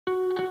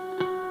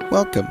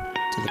Welcome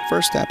to the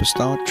First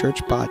Apostolic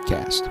Church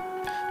Podcast.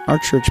 Our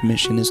church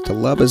mission is to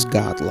love as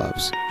God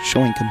loves,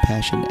 showing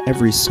compassion to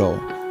every soul,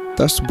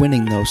 thus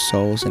winning those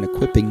souls and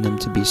equipping them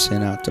to be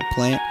sent out to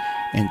plant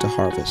and to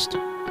harvest.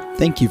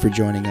 Thank you for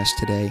joining us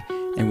today,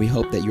 and we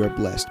hope that you are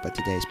blessed by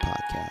today's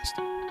podcast.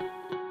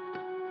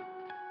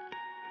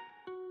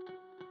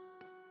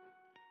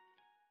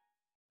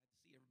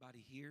 See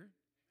everybody here.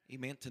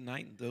 Amen.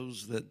 Tonight,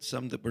 and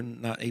some that were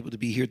not able to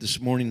be here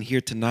this morning,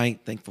 here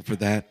tonight, thankful for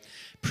that,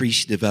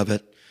 appreciative of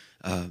it.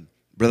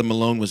 Brother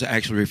Malone was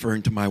actually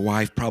referring to my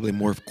wife, probably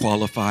more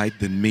qualified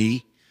than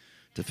me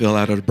to fill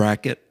out a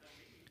bracket.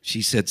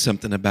 She said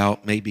something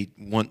about maybe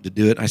wanting to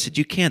do it. I said,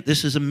 you can't.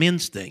 This is a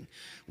men's thing.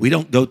 We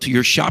don't go to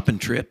your shopping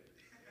trip.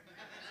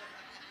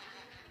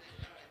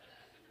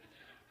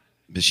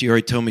 But she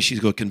already told me she's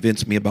going to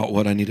convince me about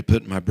what I need to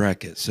put in my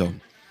bracket. So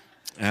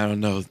I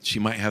don't know. She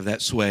might have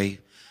that sway,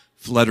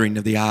 fluttering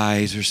of the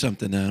eyes or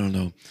something. I don't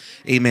know.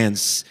 Amen.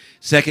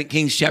 2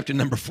 Kings chapter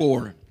number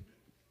 4.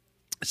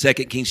 2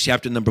 Kings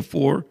chapter number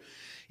 4.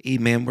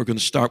 Amen. We're going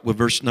to start with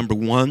verse number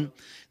 1.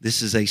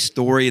 This is a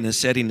story and a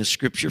setting of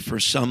Scripture. For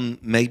some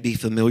may be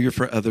familiar,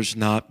 for others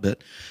not.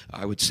 But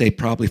I would say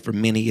probably for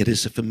many it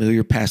is a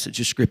familiar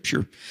passage of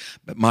Scripture.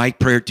 But my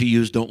prayer to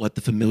you is don't let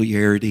the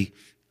familiarity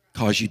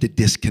cause you to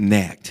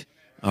disconnect.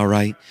 All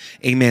right.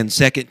 Amen.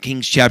 2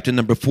 Kings chapter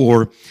number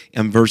 4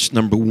 and verse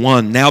number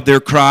 1. Now there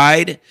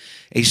cried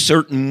a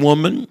certain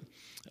woman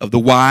of the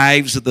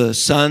wives of the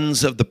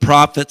sons of the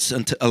prophets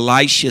unto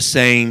Elisha,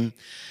 saying,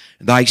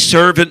 Thy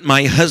servant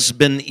my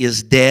husband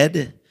is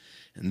dead,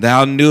 and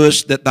thou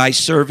knewest that thy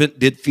servant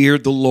did fear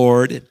the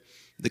Lord.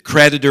 The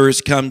creditor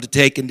is come to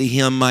take unto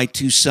him my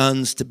 2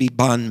 sons to be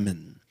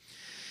bondmen.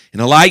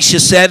 And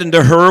Elisha said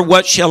unto her,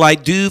 What shall I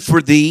do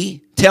for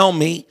thee? Tell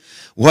me,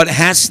 what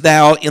hast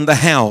thou in the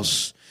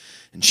house?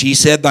 And she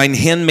said, Thine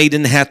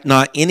handmaiden hath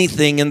not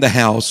anything in the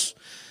house,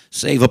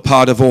 save a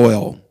pot of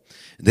oil.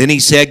 And then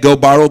he said, Go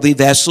borrow thee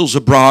vessels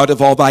abroad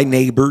of all thy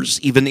neighbors,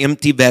 even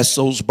empty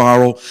vessels,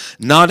 borrow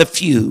not a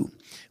few.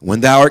 When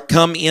thou art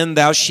come in,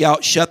 thou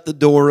shalt shut the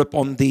door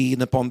upon thee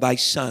and upon thy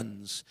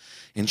sons,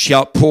 and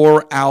shalt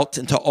pour out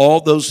into all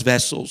those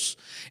vessels,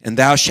 and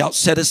thou shalt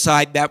set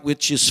aside that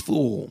which is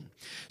full.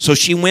 So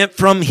she went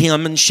from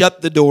him and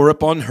shut the door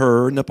upon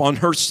her and upon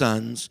her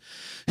sons,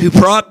 who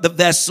brought the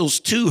vessels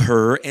to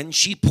her, and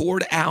she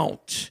poured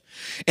out.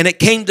 And it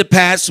came to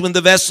pass, when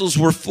the vessels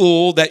were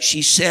full, that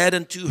she said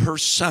unto her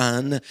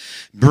son,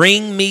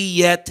 Bring me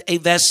yet a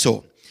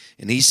vessel.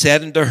 And he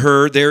said unto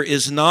her, There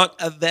is not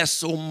a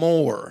vessel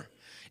more.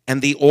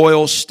 And the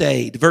oil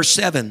stayed. Verse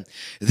 7,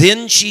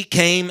 Then she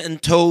came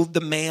and told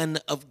the man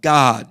of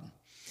God.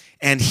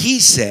 And he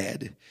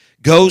said,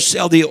 Go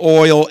sell the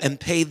oil and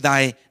pay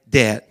thy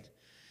debt,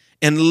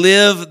 and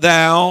live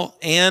thou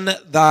and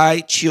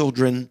thy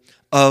children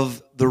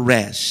of the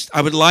rest.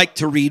 I would like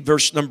to read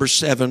verse number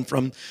 7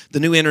 from the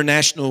New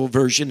International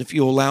Version, if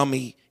you'll allow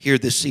me here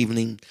this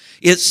evening.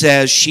 It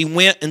says, She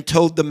went and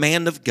told the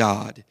man of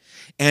God,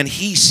 and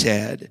he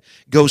said,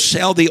 Go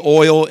sell the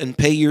oil and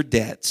pay your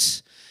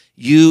debts.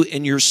 You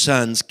and your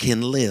sons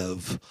can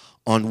live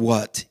on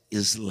what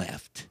is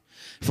left.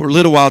 For a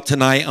little while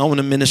tonight, I want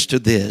to minister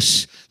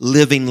this,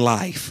 living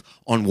life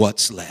on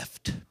what's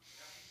left.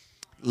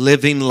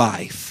 Living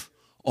life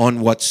on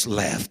what's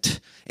left.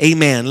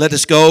 Amen. Let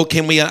us go.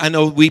 Can we? I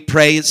know we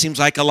pray. It seems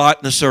like a lot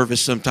in the service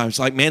sometimes.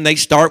 Like, man, they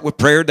start with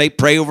prayer. They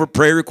pray over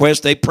prayer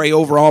requests. They pray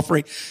over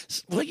offering.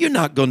 Well, you're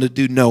not going to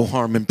do no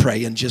harm in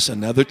praying just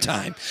another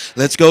time.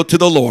 Let's go to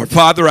the Lord.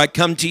 Father, I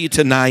come to you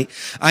tonight.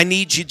 I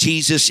need you,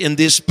 Jesus, in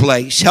this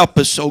place. Help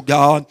us, oh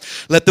God.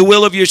 Let the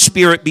will of your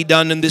Spirit be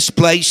done in this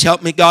place.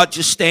 Help me, God,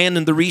 to stand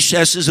in the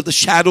recesses of the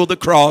shadow of the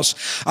cross.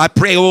 I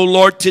pray, oh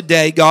Lord,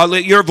 today, God,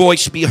 let your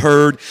voice be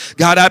heard.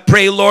 God, I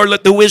pray, Lord,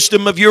 let the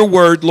wisdom of your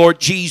word, Lord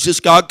Jesus,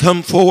 God,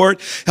 come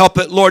forward. Help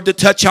it, Lord, to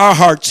touch our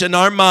hearts and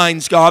our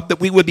minds, God, that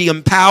we would be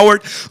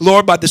empowered,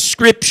 Lord, by the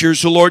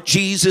Scriptures, Lord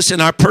Jesus, in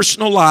our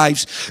personal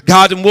lives,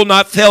 God, and will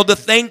not fail to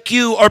thank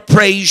you or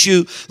praise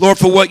you, Lord,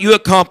 for what you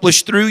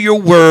accomplished through your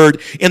word.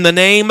 In the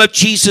name of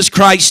Jesus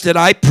Christ that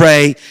I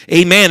pray,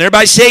 amen.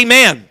 Everybody say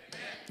amen.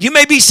 You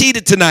may be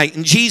seated tonight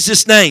in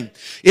Jesus' name.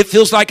 It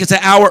feels like it's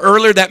an hour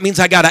earlier. That means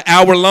I got an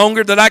hour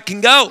longer that I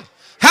can go.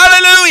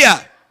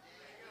 Hallelujah.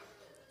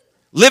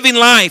 Living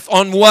life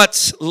on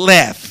what's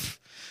left.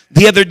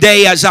 The other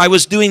day, as I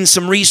was doing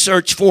some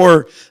research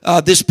for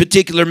this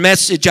particular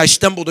message, I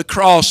stumbled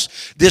across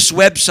this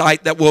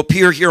website that will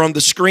appear here on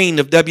the screen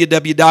of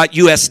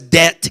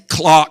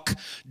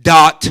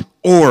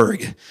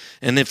www.usdebtclock.org.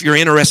 And if you're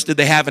interested,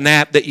 they have an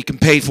app that you can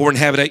pay for and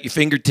have it at your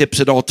fingertips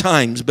at all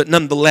times. But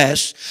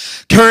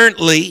nonetheless,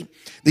 currently,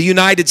 the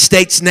United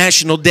States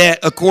national debt,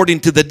 according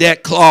to the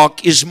debt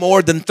clock, is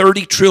more than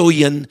 $30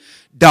 trillion.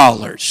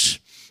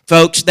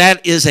 Folks,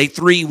 that is a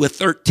 3 with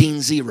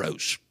 13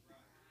 zeros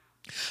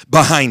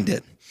behind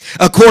it.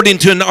 According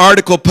to an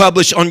article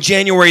published on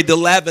January the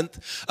 11th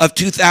of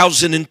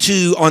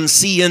 2002 on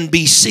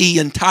CNBC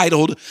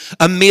entitled,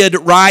 "Amid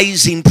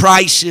Rising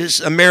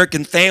Prices,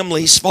 American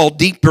Families Fall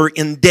Deeper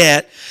in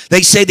Debt,"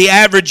 they say the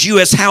average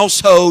U.S.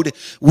 household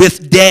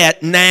with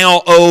debt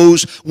now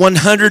owes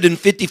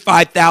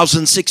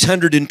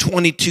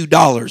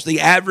 $155,622. The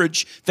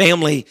average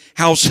family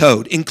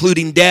household,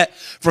 including debt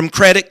from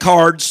credit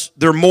cards,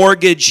 their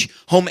mortgage,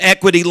 home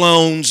equity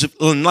loans,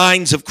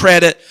 lines of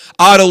credit,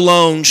 auto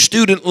loans,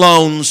 student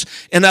loans,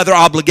 and other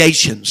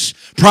obligations.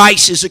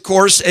 Prices, of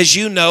course, as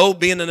you know,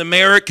 being an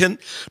American,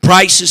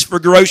 prices for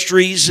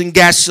groceries and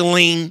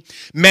gasoline,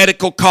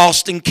 medical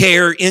cost and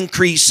care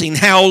increasing,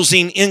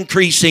 housing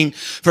increasing.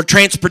 For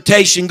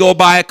transportation, go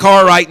buy a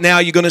car right now,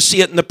 you're going to see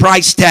it in the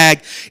price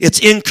tag. It's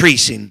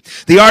increasing.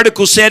 The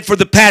article said for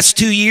the past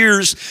 2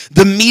 years,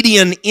 the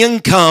median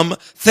income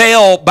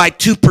fell by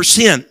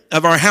 2%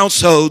 of our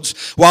households,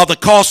 while the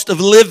cost of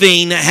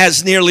living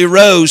has nearly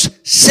rose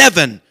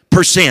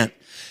 7%.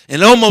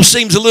 It almost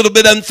seems a little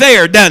bit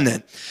unfair, doesn't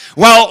it?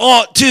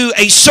 While to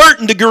a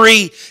certain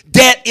degree,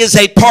 debt is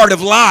a part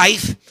of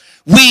life,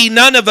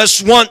 none of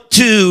us want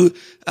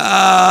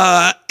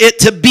it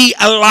to be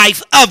a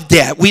life of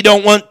debt. We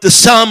don't want the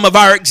sum of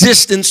our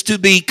existence to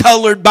be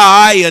colored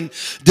by and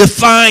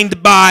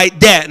defined by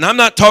debt. And I'm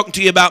not talking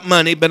to you about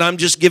money, but I'm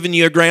just giving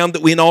you a ground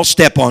that we can all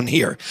step on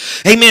here.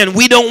 Amen.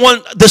 We don't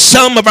want the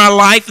sum of our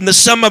life and the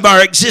sum of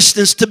our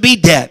existence to be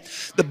debt.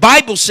 The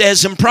Bible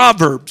says in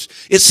Proverbs,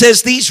 it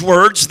says these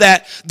words,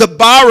 that the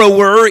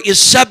borrower is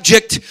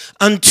subject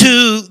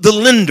unto the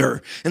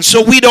lender. And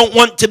so we don't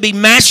want to be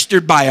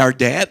mastered by our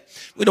debt.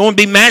 We don't want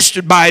to be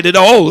mastered by it at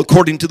all,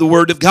 according to the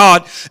Word of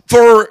God.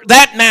 For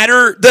that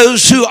matter,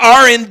 those who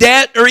are in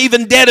debt, or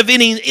even debt of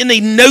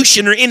any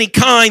notion or any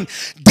kind,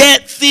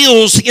 debt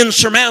feels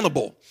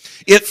insurmountable.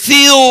 It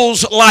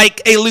feels like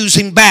a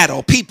losing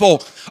battle.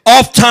 People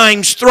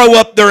oftentimes throw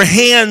up their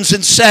hands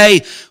and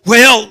say,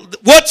 well,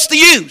 what's the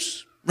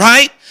use,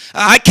 right?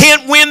 I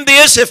can't win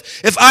this.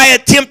 If I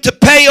attempt to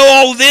pay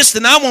all this,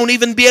 then I won't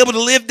even be able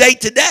to live day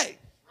to day.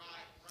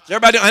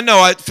 Everybody, I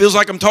know it feels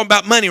like I'm talking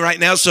about money right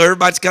now, so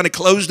everybody's kind of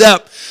closed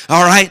up.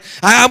 All right,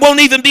 I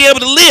won't even be able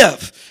to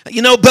live.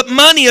 But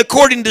money,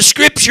 according to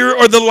Scripture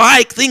or the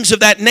like, things of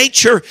that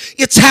nature,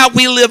 it's how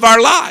we live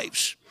our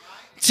lives.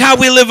 It's how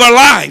we live our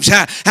lives.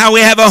 How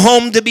we have a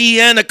home to be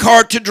in, a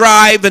car to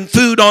drive, and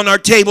food on our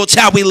table. It's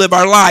how we live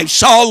our lives.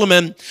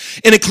 Solomon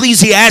in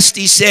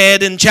Ecclesiastes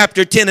said in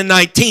chapter 10 and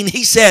 19,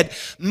 he said,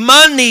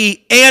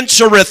 "Money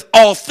answereth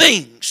all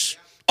things."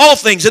 All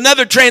things.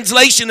 Another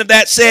translation of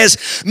that says,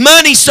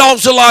 money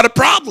solves a lot of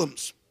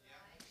problems.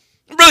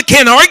 I really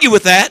can't argue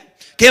with that.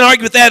 Can't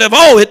argue with that at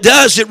all. It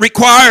does.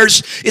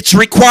 It's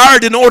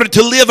required in order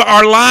to live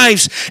our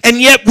lives. And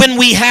yet when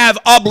we have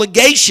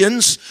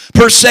obligations,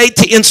 per se,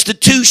 to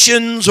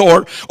institutions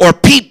or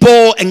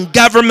people and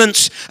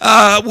governments,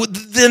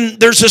 then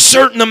there's a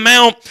certain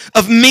amount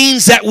of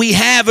means that we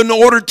have in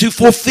order to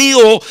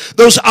fulfill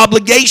those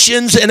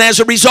obligations. And as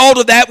a result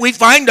of that, we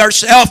find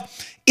ourselves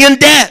in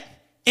debt.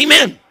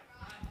 Amen.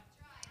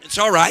 It's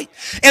all right.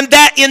 And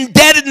that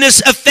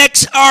indebtedness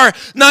affects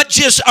not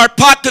just our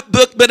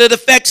pocketbook, but it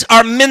affects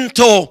our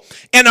mental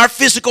and our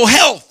physical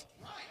health.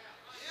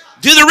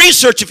 Do the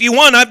research if you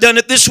want. I've done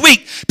it this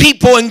week.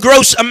 People in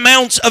gross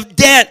amounts of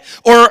debt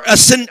or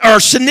are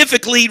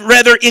significantly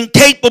rather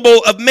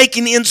incapable of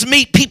making ends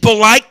meet. People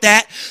like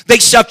that, they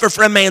suffer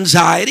from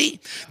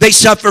anxiety. They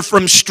suffer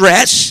from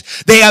stress.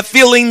 They have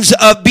feelings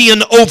of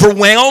being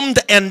overwhelmed,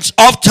 and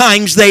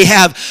oftentimes they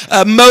have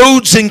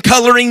modes and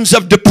colorings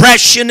of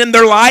depression in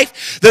their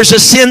life. There's a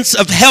sense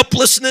of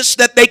helplessness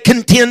that they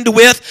contend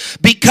with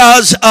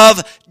because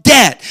of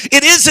debt.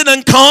 It isn't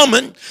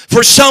uncommon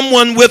for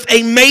someone with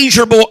a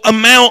measurable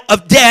amount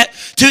of debt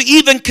to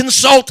even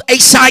consult a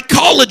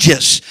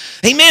psychologist.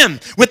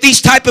 Amen. With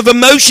these type of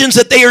emotions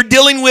that they are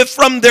dealing with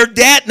from their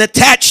debt and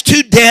attached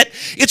to debt,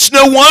 it's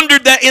no wonder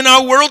that in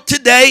our world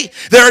today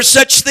there are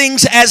such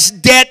things as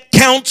debt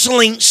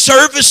counseling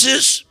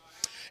services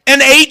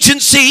and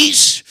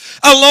agencies,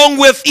 along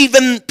with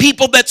even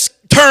people that's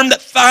termed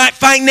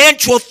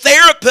financial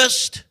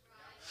therapist,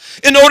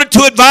 in order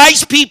to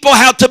advise people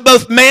how to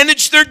both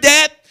manage their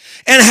debt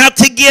and how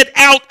to get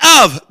out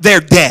of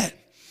their debt.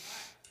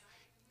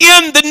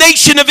 In the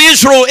nation of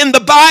Israel, in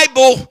the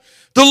Bible,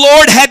 the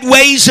Lord had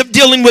ways of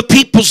dealing with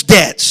people's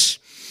debts.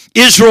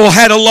 Israel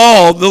had a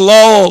law. The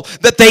law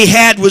that they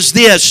had was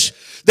this.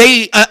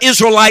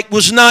 Israelite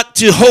was not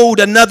to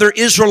hold another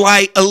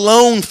Israelite a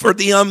loan for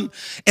them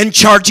and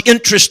charge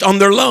interest on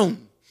their loan.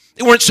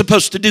 They weren't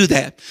supposed to do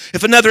that.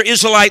 If another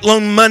Israelite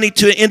loaned money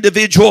to an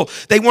individual,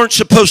 they weren't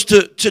supposed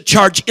to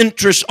charge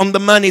interest on the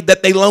money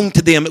that they loaned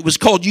to them. It was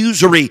called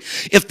usury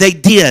if they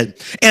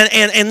did.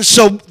 And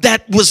so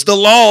that was the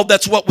law.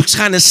 That's what was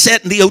kind of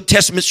set in the Old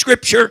Testament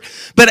Scripture.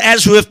 But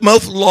as with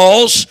most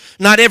laws,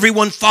 not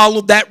everyone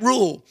followed that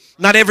rule.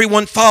 Not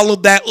everyone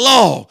followed that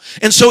law.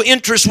 And so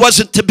interest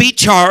wasn't to be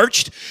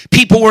charged.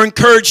 People were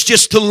encouraged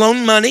just to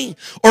loan money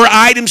or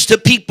items to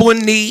people in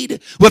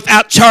need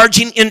without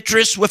charging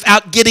interest,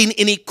 without getting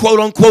any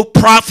quote-unquote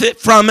profit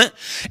from it.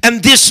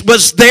 And this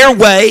was their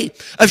way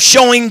of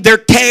showing their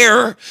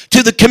care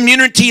to the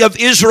community of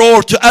Israel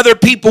or to other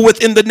people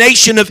within the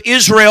nation of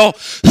Israel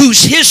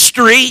whose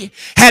history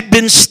had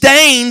been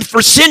stained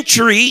for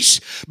centuries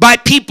by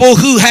people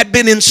who had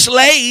been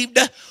enslaved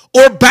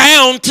or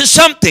bound to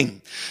something.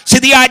 See,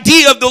 the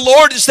idea of the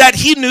Lord is that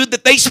he knew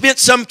that they spent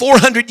some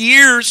 400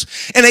 years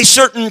in a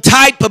certain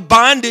type of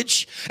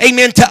bondage,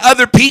 amen, to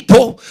other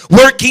people,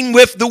 working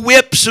with the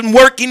whips and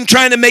working,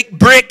 trying to make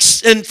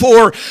bricks and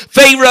for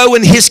Pharaoh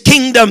and his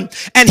kingdom.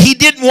 And he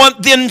didn't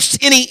want them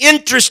any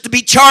interest to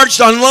be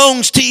charged on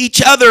loans to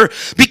each other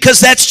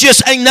because that's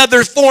just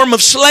another form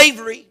of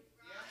slavery.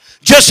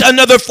 Just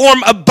another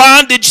form of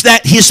bondage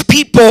that his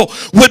people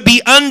would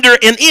be under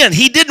and in.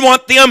 He didn't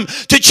want them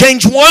to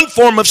change one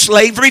form of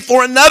slavery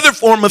for another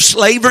form of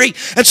slavery.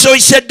 And so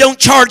he said, don't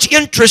charge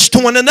interest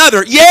to one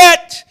another.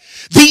 Yet,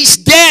 these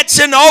debts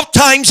and oft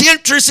times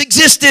interest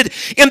existed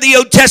in the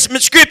Old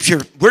Testament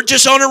scripture. We're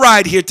just on a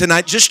ride here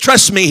tonight. Just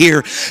trust me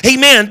here.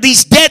 Amen.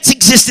 These debts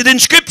existed in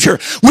scripture.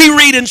 We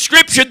read in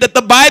scripture that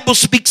the Bible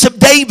speaks of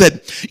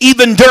David.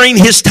 Even during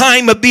his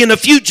time of being a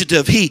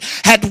fugitive, he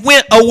had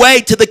went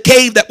away to the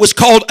cave that was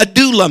called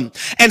Adullam.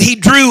 And he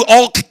drew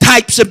all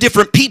types of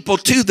different people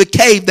to the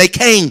cave. They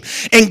came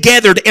and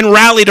gathered and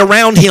rallied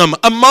around him.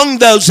 Among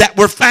those that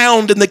were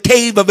found in the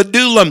cave of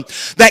Adullam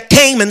that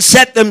came and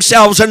set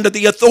themselves under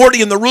the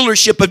authority and the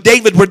rulership of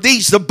David were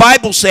these. The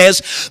Bible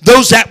says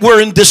those that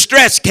were in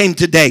distress came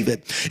to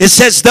David. It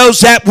says those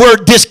that were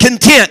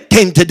discontent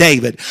came to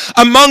David.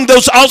 Among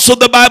those also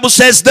the Bible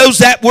says those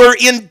that were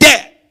in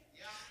debt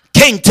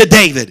came to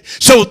David.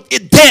 So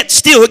debt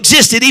still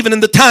existed even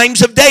in the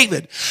times of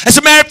David. As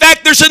a matter of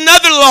fact, there's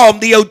another law in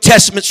the Old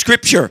Testament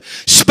scripture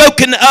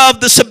spoken of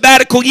the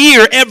sabbatical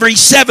year. Every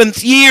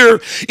 7th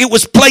year it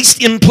was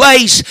placed in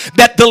place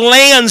that the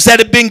lands that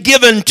had been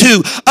given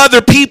to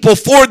other people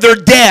for their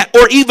debt,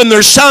 or even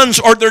their sons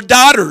or their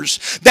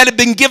daughters that had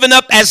been given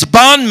up as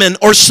bondmen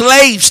or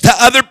slaves to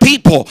other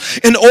people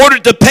in order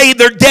to pay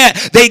their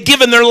debt, they had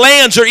given their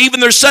lands or even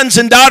their sons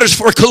and daughters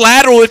for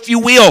collateral, if you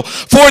will,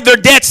 for their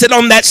debts. That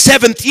on that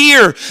 7th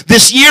year,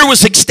 this year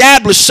was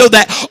established so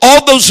that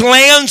all those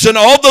lands and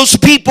all those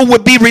people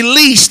would be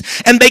released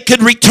and they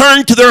could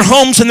return to their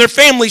homes and their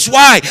families.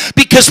 Why?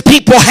 Because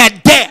people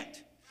had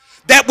debt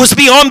that was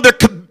beyond their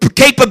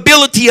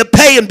capability of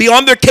paying,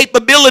 beyond their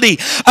capability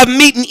of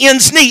meeting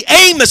ends meet.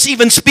 Amos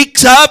even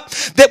speaks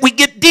of, that we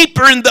get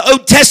deeper in the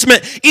Old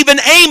Testament, even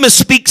Amos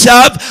speaks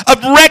of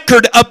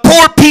record of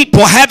poor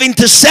people having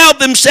to sell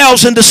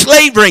themselves into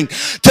slavery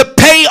to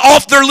pay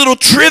off their little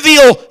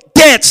trivial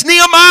debts.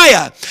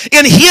 Nehemiah,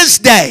 in his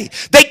day,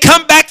 they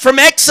come back from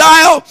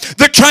exile.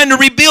 They're trying to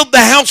rebuild the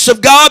house of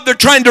God. They're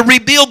trying to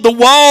rebuild the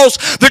walls.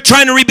 They're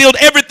trying to rebuild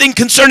everything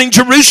concerning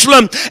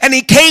Jerusalem. And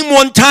he came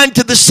one time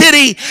to the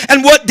city,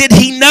 and what did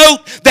he note?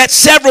 That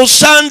several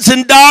sons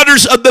and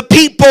daughters of the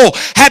people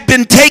had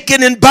been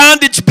taken in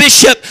bondage,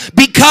 bishop,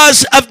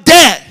 because of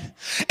debt.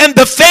 And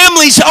the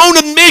family's own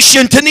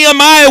admission to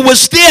Nehemiah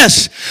was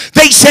this.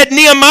 They said,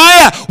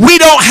 Nehemiah, we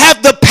don't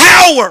have the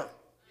power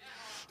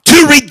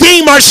to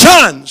redeem our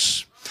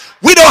sons.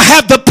 We don't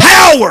have the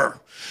power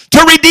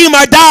to redeem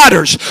our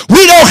daughters.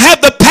 We don't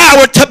have the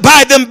power to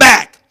buy them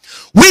back.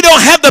 We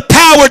don't have the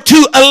power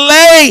to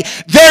allay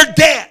their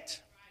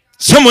debt.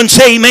 Someone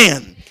say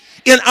amen.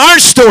 In our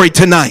story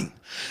tonight,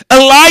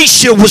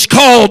 Elisha was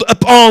called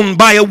upon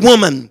by a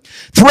woman,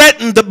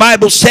 threatened, the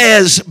Bible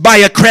says, by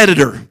a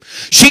creditor.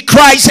 She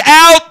cries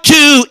out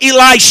to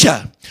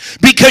Elisha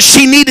because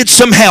she needed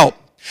some help.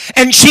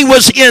 And she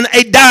was in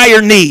a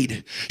dire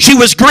need. She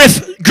was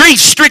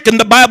grief-stricken.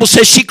 The Bible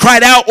says she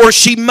cried out, or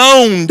she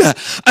moaned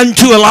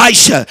unto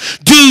Elisha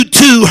due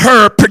to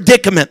her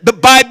predicament. The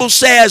Bible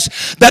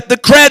says that the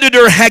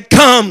creditor had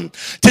come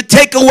to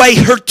take away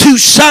her 2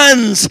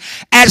 sons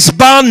as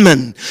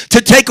bondmen,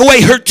 to take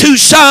away her 2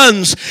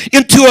 sons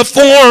into a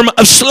form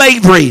of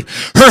slavery.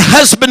 Her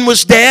husband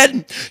was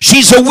dead.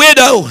 She's a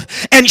widow,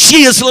 and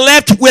she is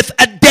left with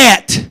a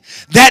debt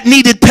that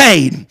needed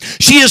paid.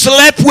 She is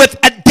left with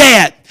a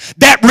debt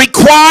that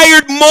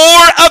required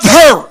more of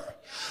her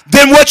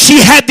than what she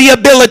had the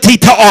ability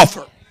to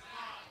offer.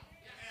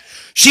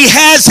 She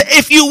has,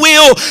 if you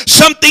will,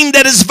 something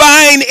that is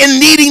vying and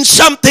needing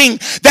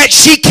something that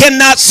she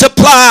cannot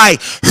supply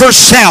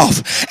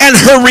herself. And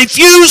her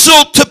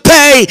refusal to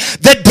pay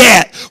the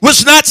debt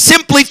was not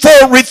simply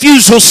for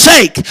refusal's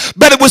sake,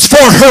 but it was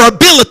for her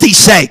ability's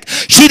sake.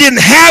 She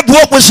didn't have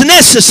what was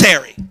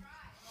necessary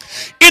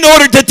in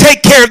order to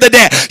take care of the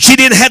debt. She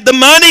didn't have the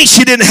money.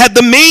 She didn't have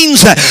the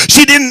means.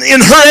 She didn't,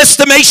 in her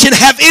estimation,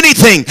 have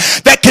anything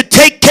that could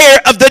take care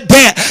of the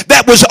debt that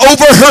that was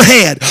over her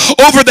head,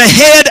 over the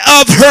head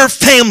of her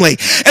family.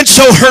 And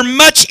so her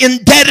much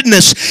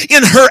indebtedness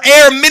in her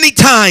heir many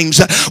times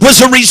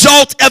was a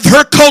result of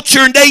her culture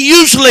and day,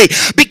 usually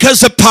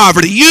because of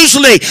poverty,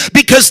 usually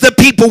because the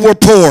people were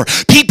poor.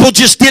 People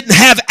just didn't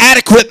have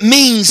adequate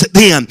means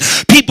then.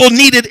 People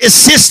needed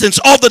assistance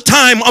all the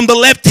time on the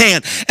left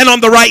hand and on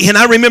the right hand.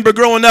 I remember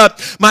growing up,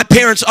 my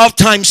parents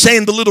oftentimes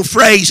saying the little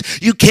phrase,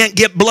 "You can't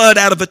get blood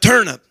out of a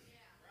turnip."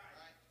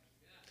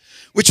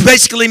 Which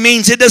basically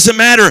means it doesn't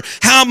matter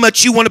how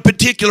much you want a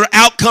particular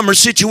outcome or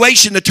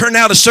situation to turn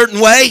out a certain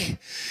way.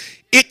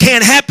 It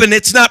can't happen.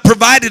 It's not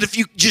provided if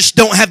you just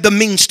don't have the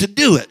means to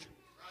do it.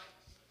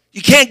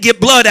 You can't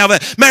get blood out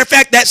of it. Matter of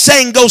fact, that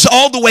saying goes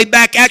all the way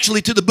back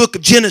actually to the book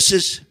of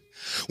Genesis.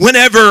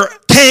 Whenever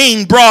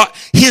Cain brought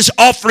his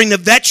offering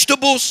of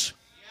vegetables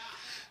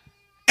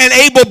and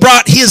Abel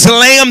brought his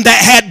lamb that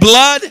had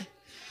blood,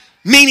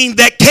 meaning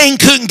that Cain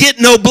couldn't get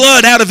no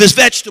blood out of his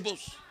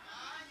vegetables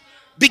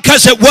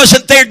because it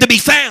wasn't there to be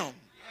found.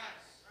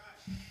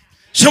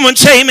 Someone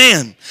say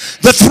amen.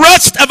 The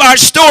thrust of our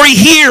story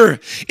here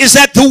is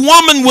that the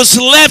woman was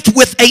left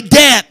with a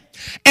debt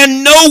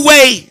and no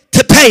way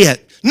to pay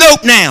it.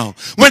 Note now,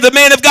 when the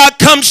man of God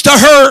comes to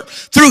her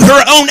through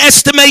her own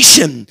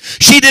estimation,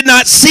 she did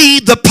not see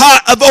the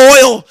pot of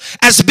oil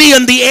as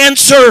being the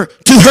answer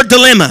to her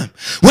dilemma.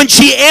 When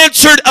she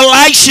answered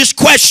Elisha's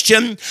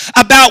question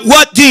about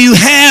what do you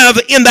have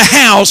in the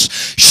house,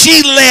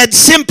 she led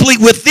simply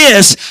with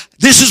this.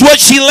 This is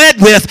what she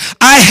led with: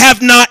 I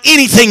have not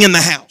anything in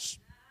the house.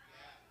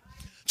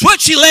 It's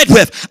what she led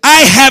with.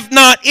 I have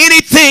not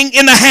anything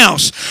in the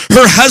house.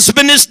 Her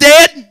husband is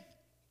dead.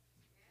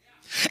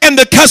 And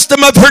the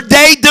custom of her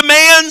day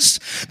demands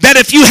that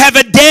if you have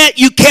a debt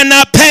you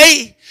cannot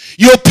pay,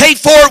 you'll pay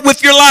for it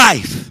with your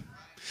life.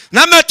 And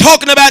I'm not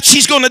talking about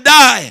she's going to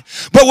die.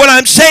 But what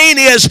I'm saying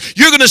is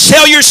you're going to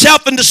sell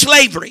yourself into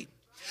slavery.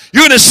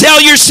 You're going to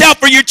sell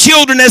yourself or your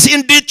children as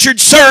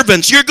indentured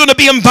servants. You're going to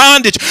be in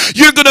bondage.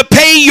 You're going to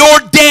pay your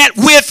debt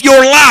with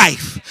your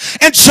life.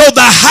 And so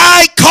the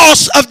high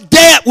cost of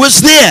debt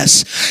was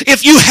this.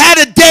 If you had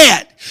a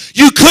debt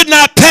you could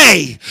not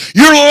pay,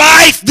 your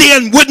life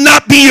then would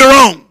not be your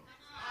own.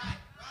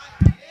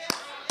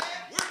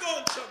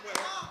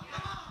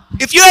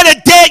 If you had a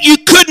debt you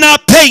could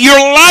not pay, your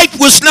life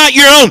was not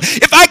your own.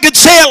 If I could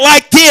say it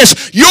like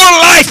this, your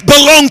life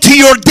belonged to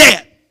your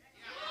debt.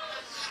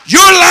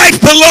 Your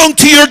life belonged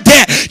to your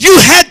debt. You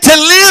had to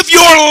live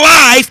your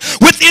life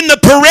within the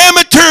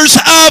parameters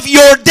of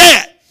your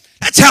debt.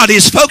 That's how it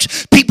is,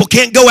 folks. People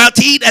can't go out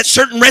to eat at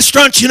certain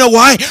restaurants. You know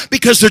why?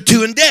 Because they're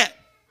too in debt.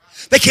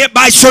 They can't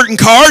buy certain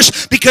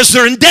cars because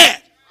they're in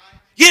debt.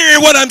 You hear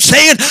what I'm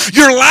saying?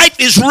 Your life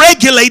is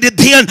regulated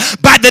then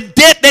by the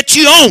debt that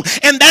you own.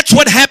 And that's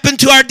what happened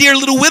to our dear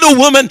little widow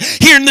woman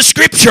here in the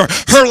scripture.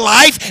 Her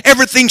life,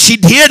 everything she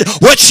did,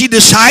 what she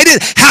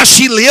decided, how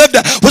she lived,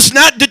 was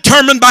not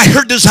determined by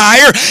her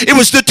desire. It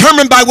was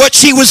determined by what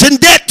she was in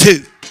debt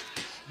to.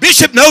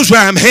 Bishop knows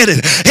where I'm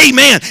headed.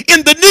 Amen.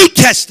 In the New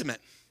Testament,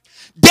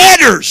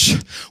 debtors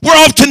were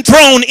often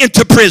thrown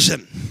into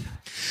prison.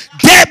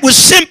 Debt was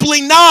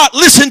simply not,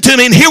 listen to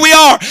me, and here we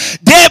are.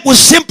 Debt was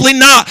simply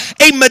not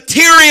a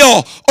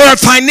material or a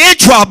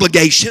financial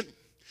obligation.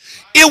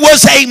 It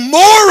was a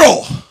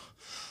moral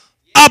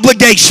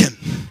obligation.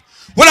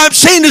 What I'm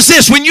saying is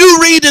this: when you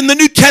read in the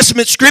New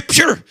Testament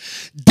scripture,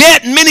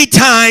 debt many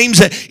times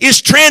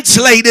is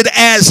translated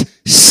as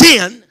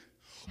sin,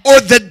 or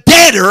the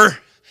debtor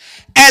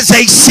as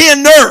a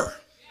sinner.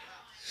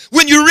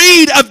 When you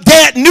read of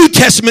debt, New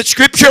Testament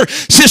scripture,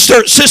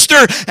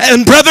 sister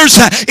and brothers,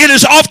 it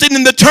is often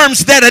in the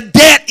terms that a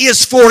debt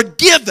is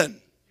forgiven.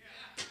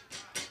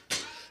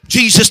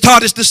 Jesus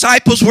taught his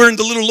disciples. We're in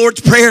the little Lord's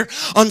Prayer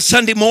on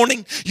Sunday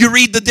morning. You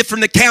read the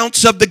different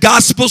accounts of the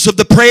Gospels of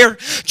the prayer.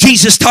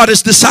 Jesus taught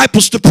his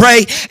disciples to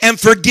pray and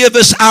forgive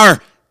us our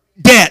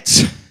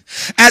debts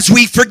as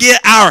we forget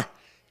our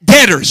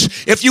debtors.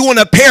 If you want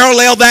to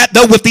parallel that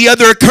though with the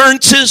other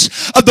occurrences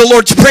of the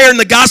Lord's Prayer in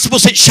the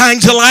Gospels, it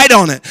shines a light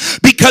on it.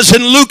 Because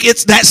in Luke,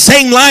 it's that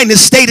same line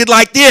is stated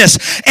like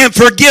this: and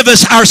forgive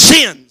us our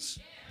sins.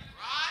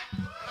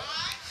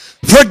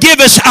 Forgive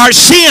us our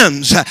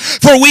sins,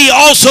 for we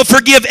also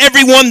forgive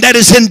everyone that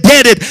is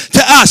indebted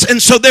to us. And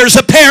so there's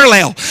a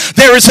parallel.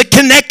 There is a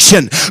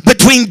connection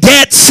between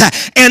debts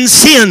and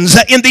sins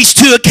in these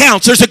two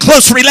accounts. There's a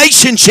close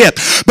relationship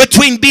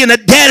between being a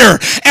debtor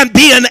and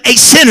being a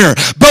sinner.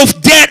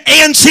 Both debt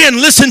and sin,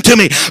 listen to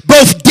me,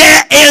 both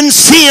debt and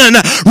sin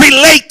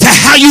relate to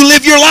how you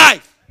live your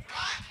life.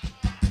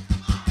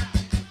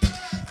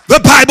 The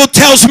Bible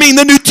tells me in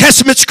the New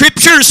Testament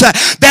scriptures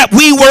that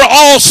we were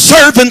all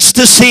servants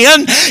to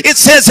sin.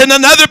 It says in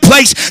another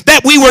place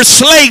that we were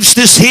slaves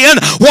to sin.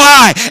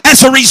 Why?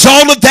 As a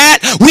result of that,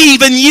 we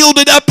even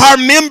yielded up our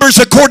members,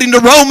 according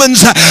to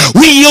Romans.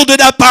 We yielded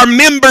up our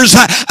members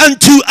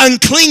unto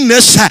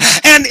uncleanness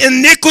and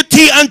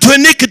iniquity unto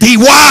iniquity.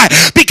 Why?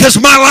 Because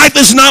my life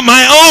is not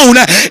my own.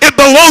 It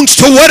belongs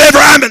to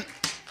whatever I'm in.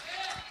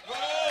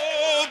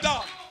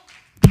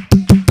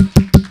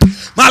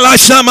 My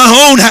life's not my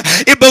own.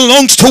 It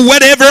belongs to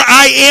whatever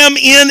I am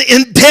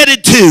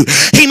indebted to.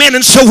 Amen.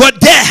 And so what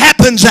debt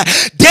happens,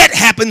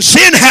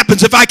 sin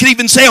happens, if I could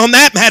even say on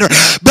that matter.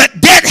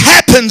 But debt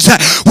happens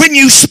when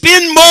you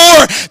spend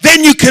more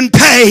than you can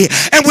pay,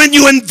 and when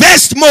you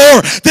invest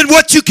more than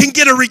what you can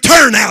get a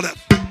return out of.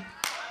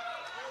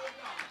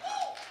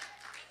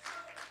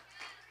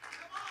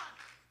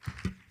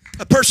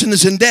 A person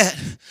is in debt.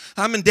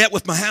 I'm in debt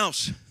with my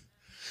house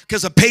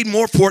because I paid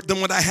more for it than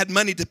what I had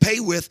money to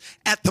pay with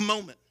at the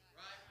moment.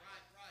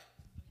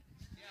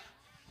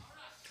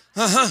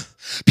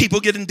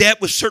 People get in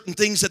debt with certain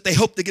things that they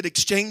hope to get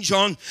exchange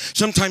on.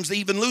 Sometimes they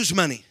even lose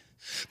money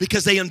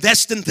because they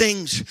invest in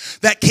things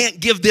that can't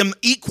give them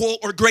equal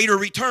or greater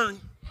return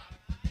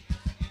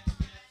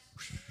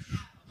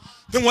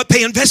than what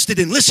they invested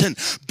in. Listen,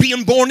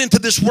 being born into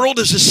this world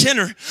as a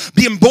sinner,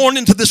 being born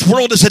into this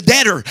world as a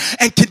debtor,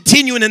 and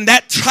continuing in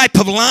that type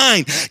of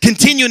line,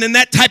 continuing in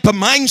that type of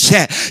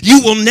mindset,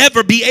 you will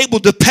never be able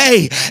to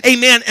pay,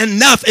 amen,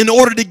 enough in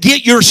order to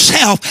get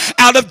yourself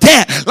out of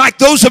debt. Like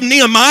those of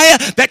Nehemiah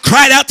that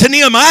cried out to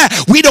Nehemiah,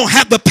 we don't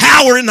have the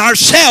power in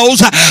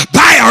ourselves,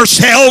 by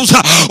ourselves,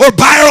 or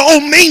by our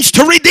own means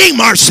to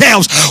redeem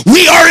ourselves.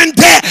 We are in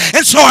debt,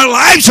 and so our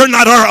lives are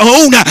not our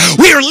own.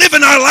 We are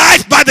living our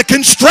life by the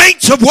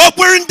constraints of what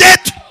we're in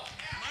debt to.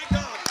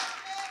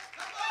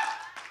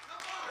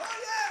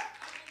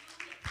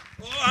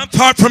 I'm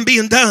far from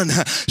being done.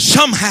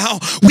 Somehow,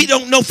 we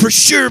don't know for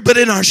sure, but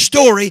in our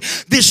story,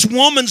 this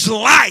woman's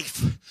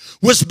life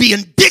was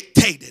being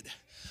dictated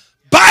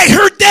by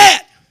her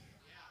debt.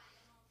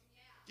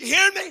 You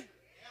hear me?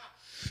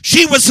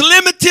 She was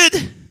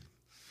limited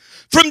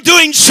from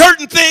doing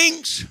certain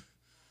things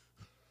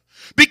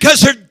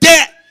because her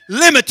debt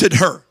limited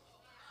her.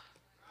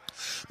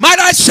 Might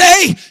I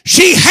say,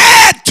 she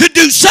had to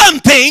do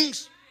some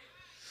things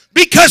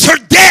because her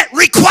debt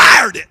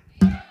required it.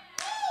 I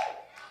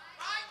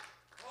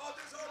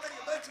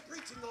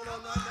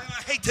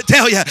hate to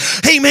tell you,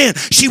 amen,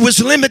 she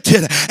was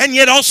limited, and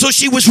yet also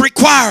she was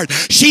required.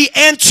 She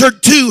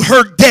answered to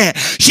her debt.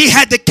 She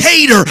had to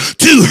cater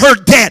to her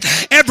debt.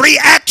 Every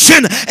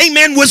action,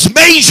 amen, was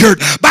measured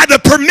by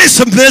the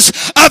permissiveness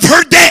of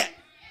her debt.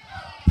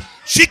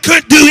 She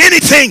couldn't do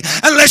anything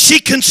unless she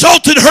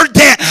consulted her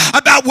debt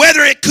about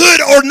whether it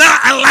could or not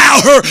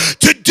allow her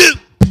to do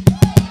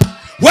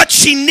what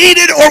she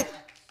needed or...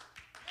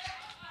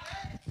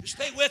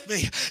 Stay with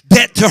me.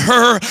 Debt to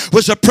her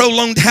was a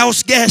prolonged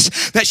house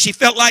guest that she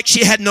felt like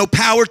she had no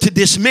power to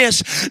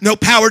dismiss, no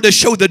power to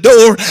show the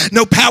door,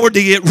 no power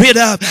to get rid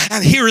of.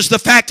 And here is the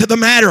fact of the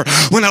matter.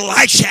 When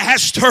Elisha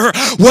asked her,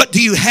 what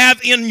do you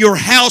have in your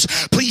house?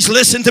 Please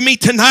listen to me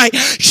tonight.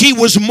 She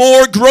was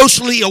more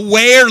grossly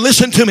aware.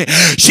 Listen to me.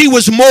 She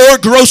was more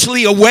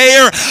grossly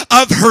aware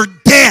of her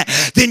debt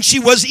than she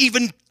was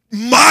even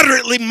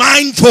moderately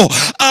mindful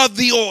of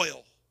the oil.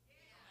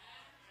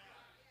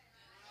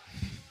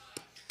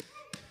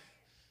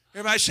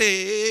 Everybody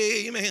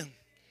say amen.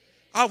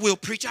 I will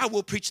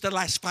preach the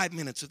last 5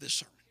 minutes of this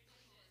sermon.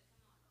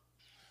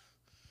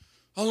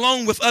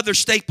 Along with other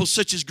staples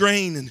such as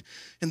grain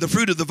and the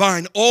fruit of the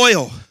vine,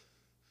 oil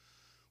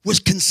was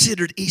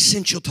considered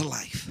essential to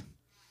life.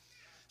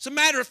 As a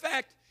matter of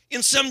fact,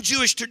 in some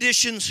Jewish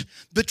traditions,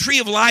 the tree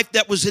of life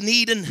that was in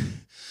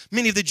Eden,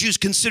 many of the Jews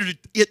considered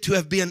it to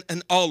have been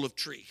an olive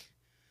tree.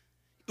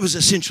 It was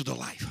essential to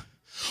life.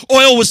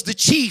 Oil was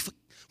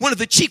one of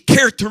the chief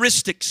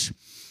characteristics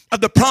of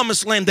the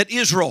promised land that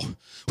Israel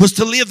was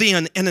to live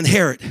in and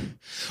inherit.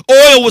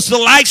 Oil was the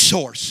life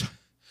source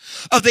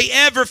of the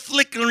ever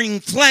flickering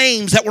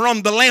flames that were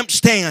on the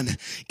lampstand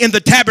in the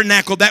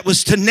tabernacle that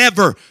was to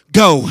never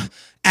go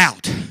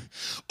out.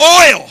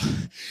 Oil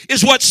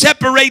is what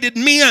separated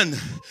men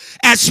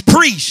as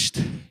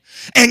priests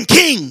and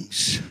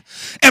kings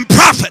and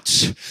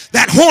prophets.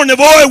 That horn of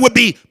oil would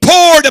be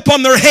poured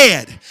upon their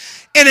head,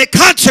 and it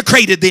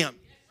consecrated them.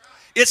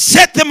 It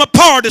set them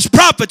apart as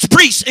prophets,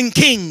 priests, and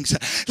kings.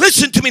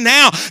 Listen to me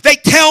now. They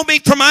tell me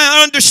from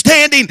my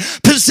understanding,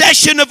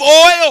 possession of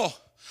oil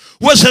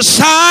was a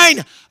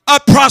sign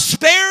of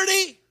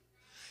prosperity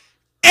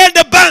and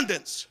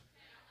abundance.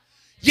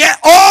 Yet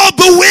all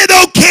the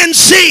widow can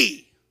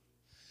see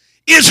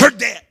is her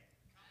debt.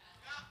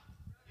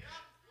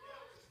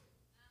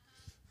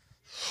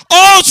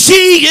 All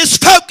she is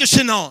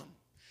focusing on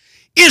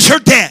is her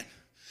debt.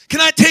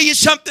 Can I tell you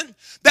something?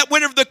 That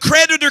whenever the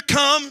creditor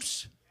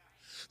comes,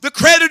 the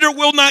creditor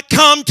will not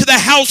come to the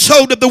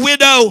household of the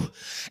widow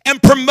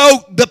and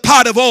promote the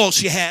pot of oil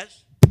she has.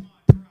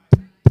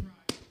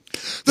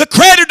 The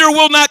creditor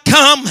will not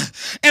come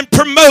and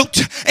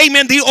promote,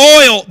 amen, the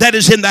oil that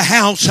is in the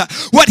house.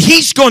 What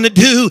he's going to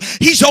do,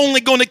 he's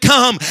only going to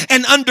come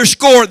and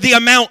underscore the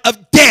amount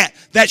of debt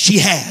that she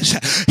has.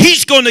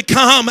 He's going to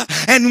come,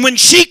 and when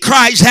she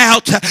cries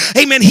out,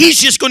 amen, he's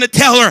just going to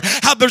tell her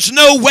how there's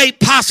no way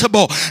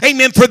possible,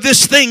 amen, for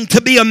this thing to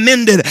be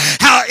amended.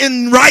 How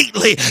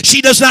rightly she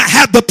does not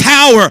have the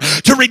power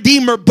to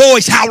redeem her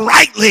voice. How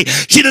rightly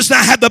she does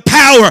not have the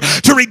power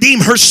to redeem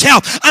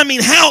herself. I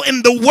mean, how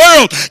in the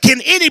world can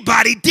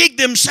anybody dig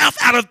themselves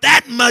out of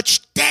that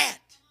much debt?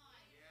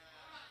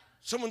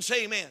 Someone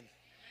say amen.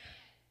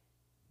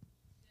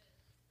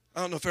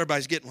 I don't know if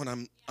everybody's getting what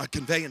I'm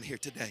conveying here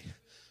today.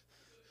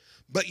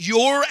 But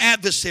your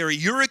adversary,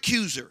 your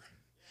accuser,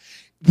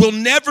 will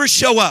never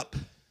show up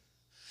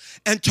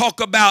and talk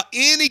about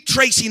any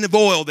tracing of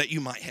oil that you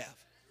might have.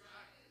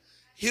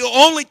 He'll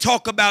only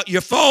talk about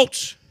your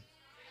faults,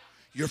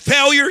 your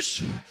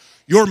failures,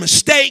 your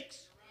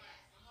mistakes.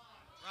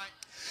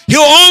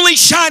 He'll only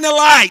shine a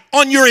light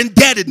on your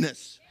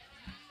indebtedness.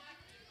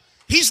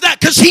 He's not,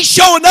 because he's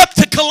showing up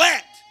to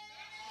collect.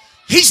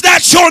 He's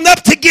not showing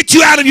up to get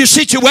you out of your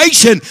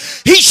situation.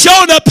 He's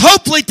showing up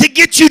hopefully to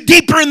get you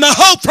deeper in the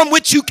hope from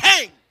which you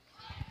came.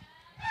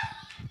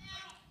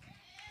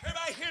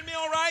 Everybody hear me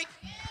all right?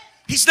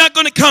 He's not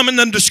going to come and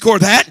underscore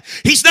that.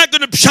 He's not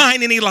going to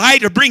shine any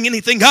light or bring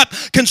anything up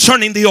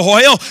concerning the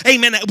oil.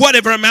 Amen.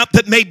 Whatever amount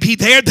that may be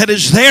there, that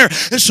is there.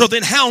 And so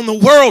then how in the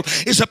world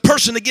is a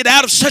person to get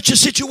out of such a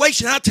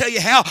situation? I'll tell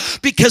you how.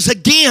 Because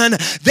again,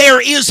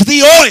 there is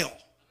the oil.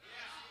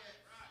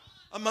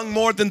 Among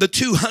more than the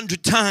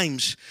 200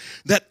 times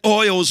that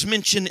oil is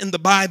mentioned in the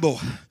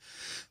Bible,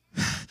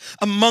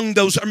 among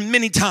those are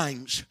many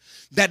times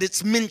that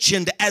it's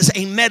mentioned as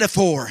a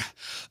metaphor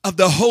of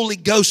the Holy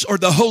Ghost or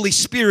the Holy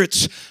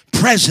Spirit's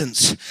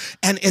presence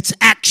and its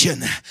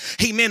action.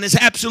 Amen. Is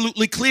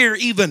absolutely clear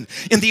even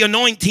in the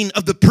anointing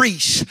of the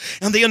priests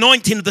and the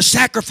anointing of the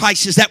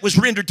sacrifices that was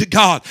rendered to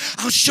God.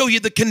 I'll show you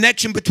the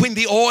connection between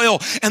the oil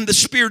and the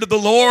Spirit of the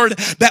Lord,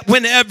 that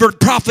whenever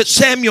Prophet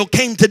Samuel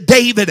came to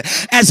David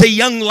as a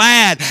young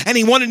lad and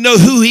he wanted to know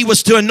who he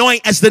was to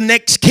anoint as the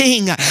next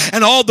king,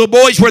 and all the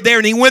boys were there,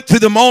 and he went through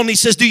them all and he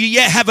says, do you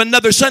yet have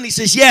another son? He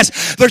says,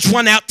 yes, there's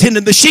one out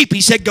tending the sheep.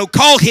 He said, go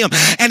call him.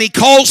 And he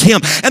calls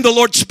him, and the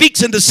Lord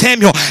speaks into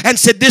Samuel and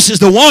said, this is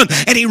the one.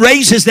 And he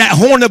raises that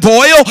horn of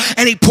oil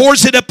and he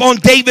pours it up on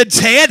David's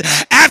head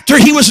after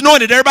he was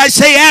anointed. Everybody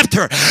say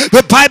after.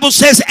 The Bible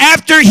says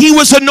after he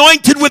was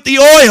anointed with the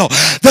oil.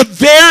 The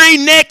very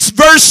next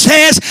verse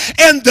says,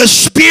 and the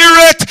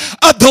Spirit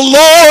of the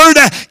Lord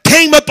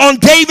came upon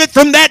David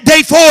from that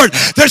day forward.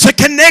 There's a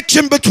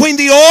connection between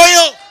the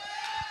oil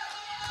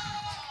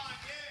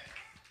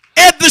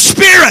and the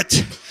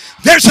Spirit.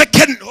 There's a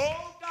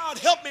oh God,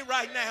 help me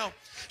right now.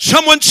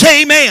 Someone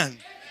say amen.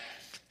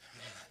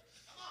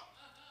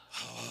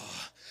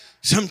 Oh,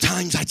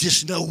 sometimes I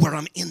just know where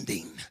I'm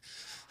ending.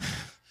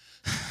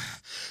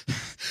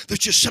 There's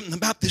just something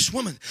about this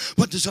woman.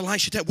 What does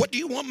Elisha tell? What do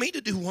you want me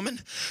to do,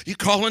 woman? You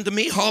calling to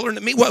me, hollering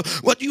at me?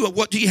 What do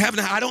you have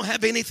now? I don't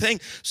have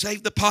anything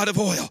save the pot of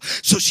oil.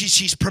 So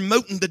she's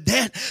promoting the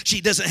debt.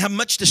 She doesn't have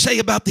much to say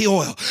about the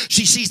oil.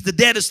 She sees the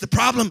debt as the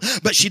problem,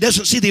 but she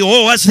doesn't see the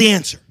oil as the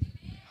answer.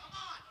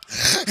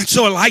 And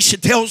so Elisha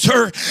tells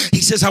her, he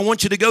says, I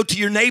want you to go to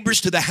your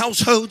neighbors, to the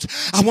households.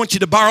 I want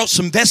you to borrow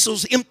some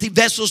vessels, empty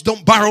vessels.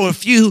 Don't borrow a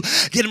few.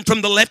 Get them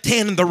from the left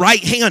hand and the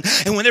right hand.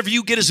 And whenever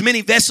you get as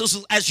many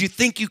vessels as you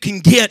think you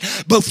can get,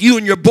 both you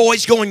and your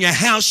boys go in your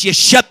house, you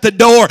shut the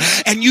door,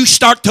 and you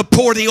start to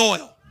pour the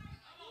oil.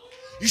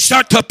 You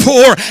start to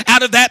pour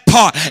out of that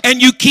pot,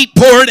 and you keep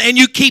pouring, and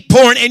you keep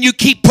pouring, and you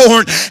keep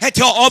pouring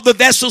until all the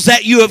vessels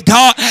that you have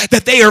got,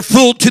 that they are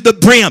full to the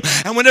brim.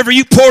 And whenever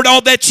you poured all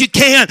that you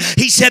can,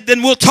 he said,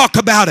 then we'll talk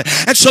about it.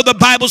 And so the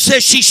Bible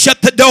says she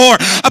shut the door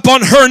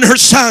upon her and her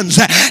sons,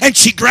 and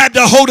she grabbed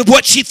a hold of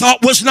what she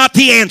thought was not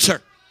the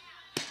answer.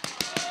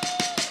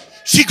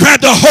 She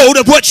grabbed a hold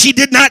of what she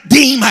did not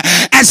deem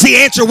as the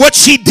answer. What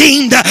she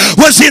deemed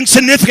was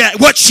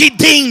insignificant. What she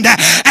deemed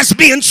as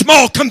being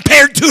small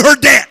compared to her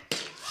debt.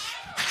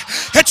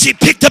 And she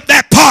picked up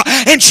that pot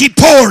and she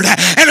poured,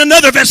 and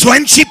another vessel,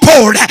 and she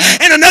poured,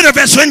 and another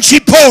vessel, and she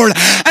poured,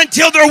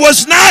 until there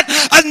was not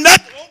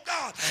another,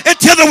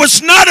 until there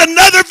was not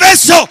another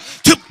vessel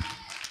to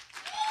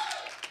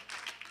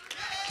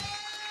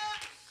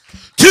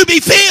be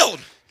filled.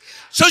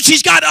 So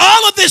she's got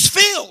all of this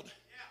filled.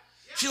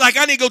 She's like,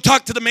 I need to go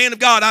talk to the man of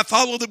God. I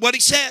followed what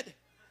he said.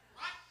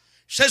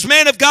 She says,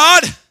 man of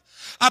God,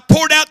 I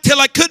poured out till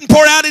I couldn't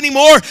pour out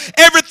anymore.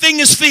 Everything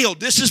is filled.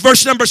 This is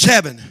verse number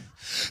 7.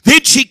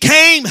 Then she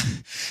came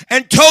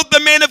and told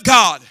the man of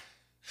God,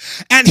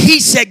 and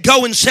he said,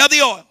 go and sell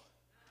the oil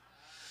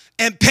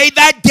and pay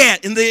that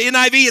debt. In the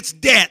NIV, it's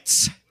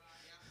debts.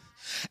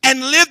 And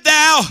live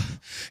thou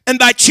and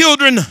thy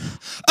children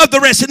of the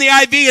rest. In the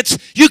IV, it's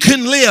you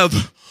can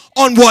live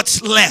on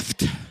what's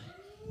left.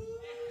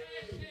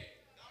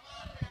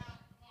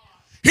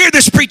 Hear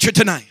this preacher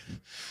tonight.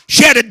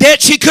 She had a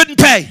debt she couldn't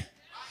pay.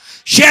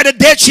 She had a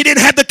debt she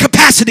didn't have the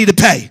capacity to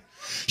pay.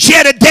 She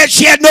had a debt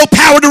she had no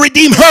power to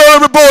redeem her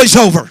or her boys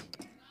over.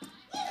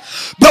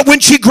 But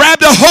when she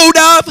grabbed a hold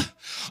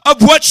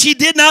of what she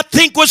did not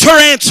think was her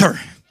answer,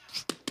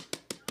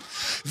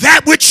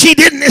 that which she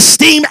didn't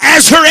esteem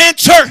as her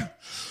answer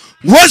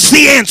was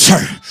the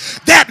answer.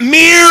 That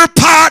mere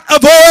pot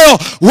of oil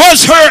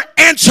was her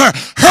answer.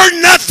 Her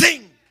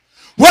nothing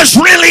was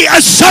really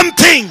a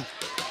something.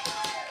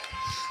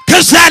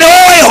 Because that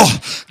oil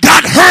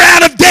got her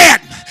out of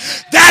debt.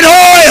 That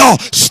oil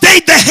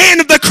stayed the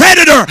hand of the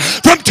creditor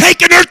from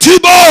taking her 2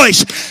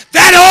 boys.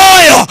 That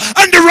oil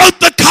underwrote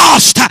the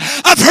cost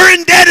of her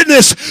indebtedness.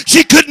 business.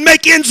 She couldn't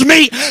make ends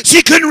meet.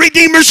 She couldn't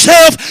redeem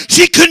herself.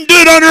 She couldn't do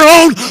it on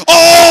her own.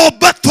 All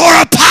but for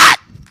a pot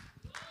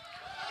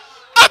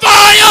of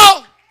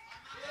oil.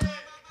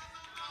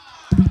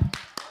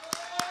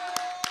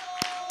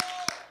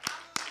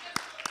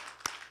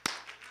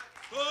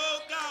 Oh,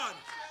 God.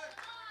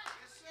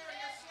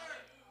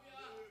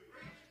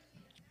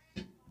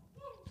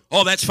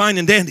 Oh, that's fine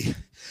and dandy.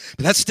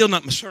 But that's still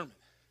not my sermon.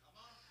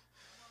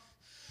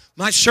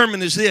 My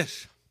sermon is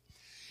this,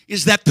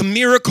 is that the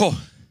miracle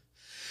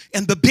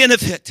and the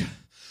benefit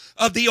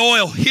of the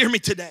oil, hear me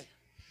today,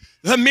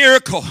 the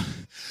miracle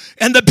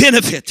and the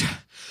benefit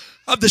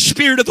of the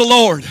Spirit of the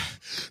Lord,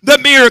 the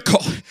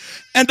miracle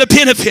and the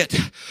benefit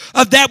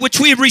of that which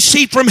we have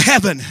received from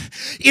heaven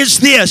is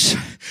this,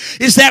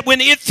 is that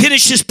when it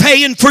finishes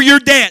paying for your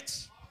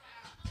debts,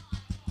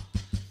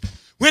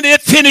 when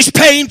it finished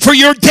paying for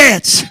your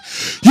debts,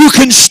 you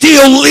can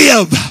still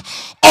live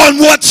on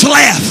what's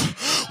left.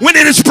 When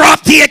it has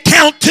brought the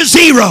account to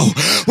zero,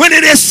 when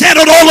it has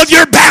settled all of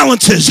your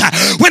balances,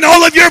 when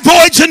all of your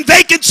voids and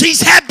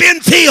vacancies have been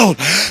filled,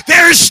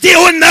 there is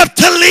still enough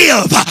to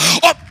live.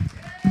 Oh,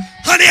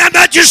 honey, I'm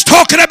not just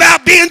talking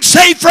about being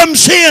saved from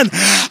sin.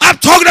 I'm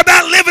talking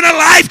about living a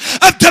life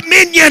of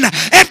dominion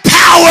and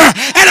power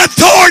and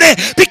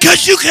authority,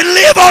 because you can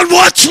live on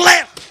what's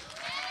left.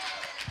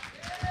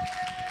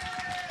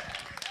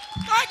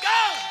 My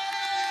God.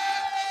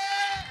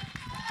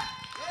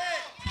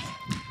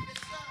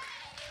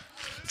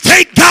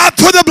 Thank God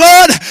for the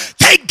blood.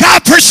 Thank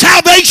God for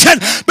salvation.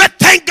 But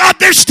thank God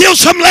there's still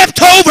some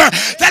left over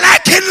that I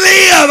can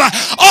live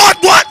on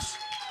what?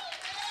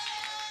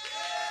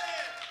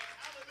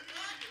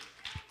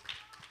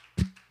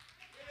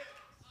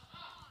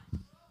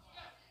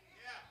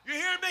 You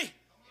hear me?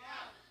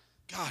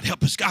 God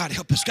help us, God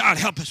help us, God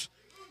help us.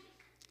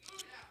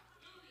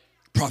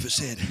 The prophet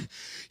said,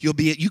 you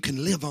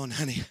can live on,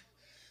 honey.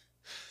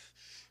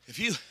 If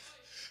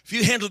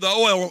you handle the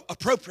oil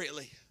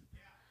appropriately.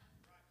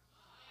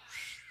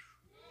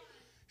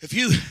 If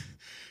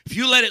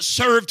you let it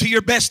serve to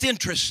your best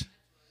interest,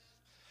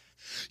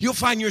 you'll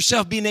find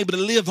yourself being able to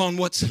live on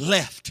what's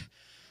left.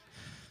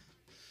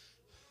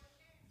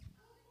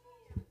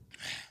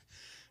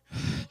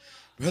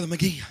 Brother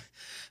McGee,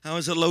 I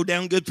was a low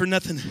down good for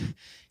nothing.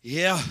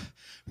 Yeah,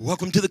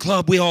 welcome to the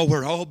club. We all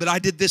were. Oh, but I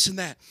did this and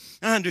that.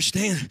 I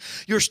understand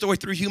your story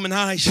through human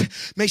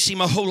eyes may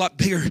seem a whole lot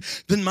bigger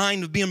than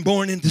mine of being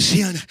born into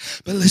sin.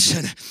 But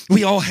listen,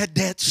 we all had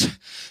debts.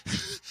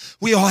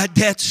 We all had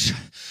debts.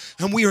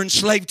 And we are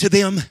enslaved to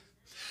them.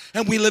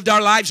 And we lived our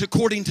lives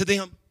according to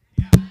them.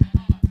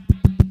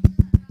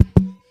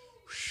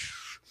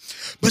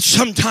 But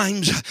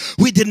sometimes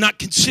we did not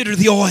consider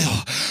the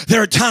oil.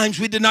 There are times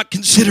we did not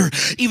consider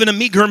even a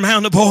meager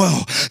amount of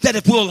oil, that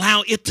if we'll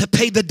allow it to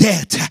pay the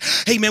debt,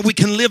 amen, we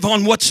can live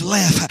on what's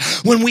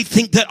left. When we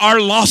think that our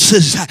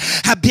losses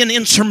have been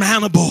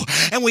insurmountable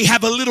and we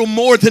have a little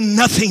more than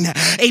nothing,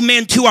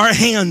 amen, to our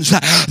hands,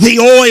 the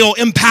oil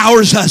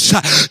empowers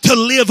us to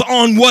live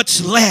on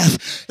what's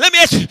left. Let me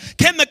ask you,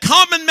 can the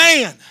common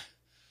man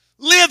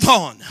live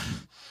on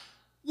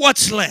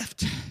what's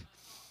left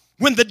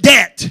when the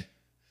debt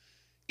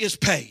is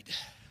paid?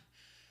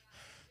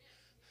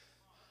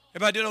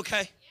 Everybody doing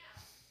okay?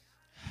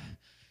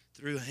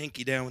 Threw a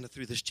hanky down when I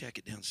threw this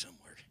jacket down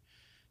somewhere.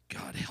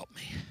 God help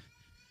me.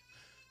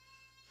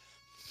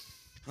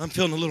 I'm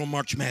feeling a little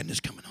March Madness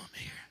coming on me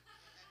here.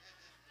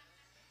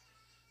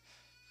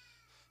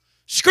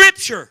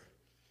 Scripture.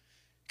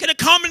 Can a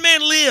common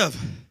man live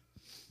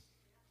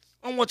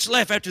on what's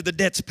left after the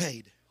debt's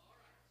paid?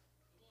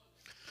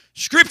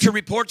 Scripture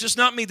reports, it's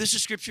not me, this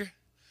is Scripture.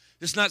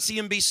 This is not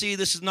CNBC.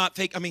 This is not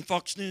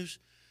Fox News.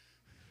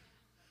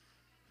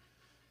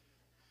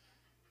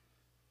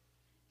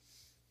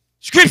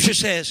 Scripture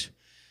says,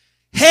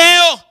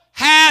 hell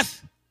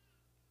hath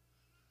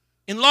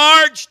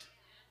enlarged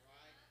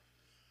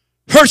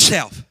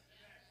herself,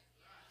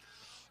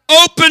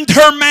 opened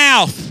her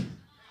mouth.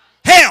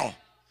 Hell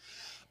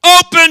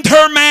opened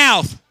her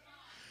mouth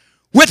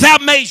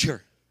without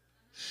measure.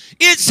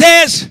 It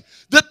says,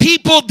 the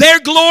people, their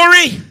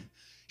glory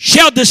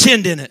shall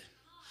descend in it.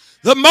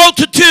 The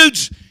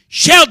multitudes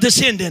shall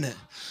descend in it.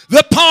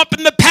 The pomp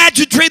and the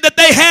pageantry that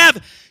they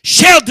have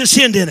shall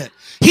descend in it.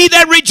 He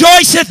that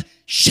rejoiceth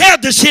shall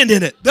descend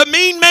in it. The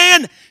mean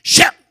man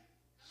shall.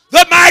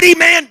 The mighty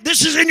man,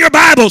 this is in your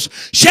Bibles,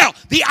 shall.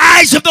 The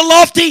eyes of the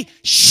lofty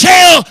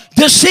shall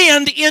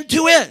descend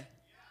into it.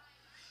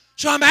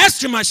 So I'm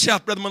asking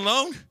myself, Brother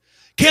Malone,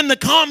 can the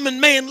common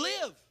man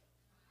live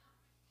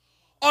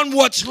on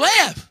what's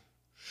left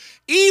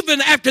even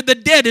after the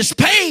debt is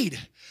paid?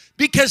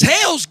 Because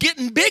hell's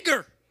getting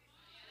bigger.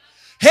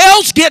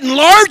 Hell's getting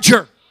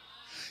larger.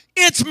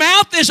 Its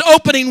mouth is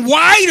opening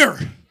wider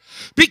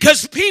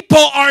because people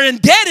are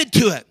indebted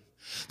to it.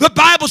 The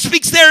Bible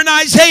speaks there in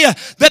Isaiah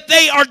that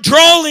they are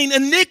drawing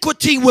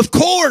iniquity with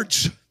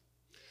cords.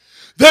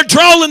 They're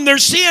drawing their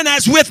sin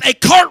as with a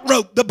cart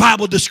rope, the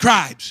Bible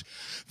describes.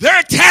 They're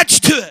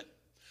attached to it.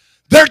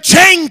 They're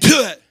chained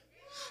to it.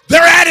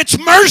 They're at its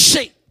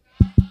mercy.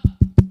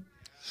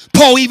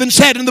 Paul even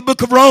said in the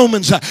book of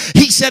Romans,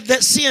 he said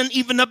that sin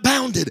even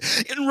abounded.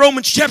 In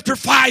Romans chapter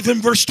 5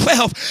 and verse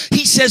 12,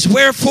 he says,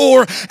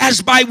 wherefore,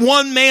 as by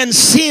one man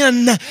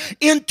sin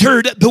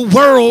entered the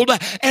world,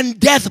 and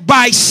death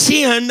by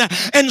sin,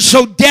 and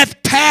so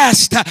death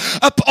passed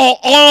up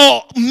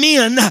all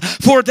men,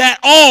 for that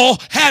all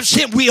have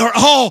sinned. We are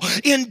all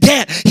in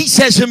debt. He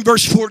says in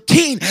verse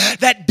 14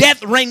 that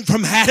death reigned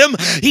from Adam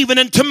even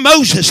unto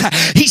Moses.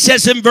 He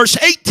says in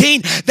verse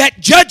 18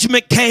 that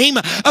judgment came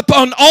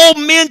upon all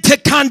men to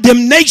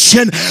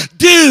condemnation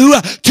due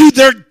to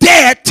their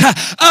debt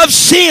of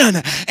sin.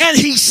 And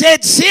he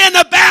said sin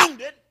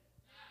abounded,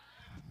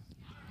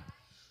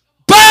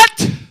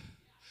 but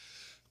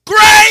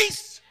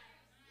grace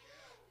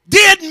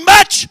did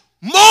much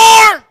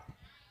more.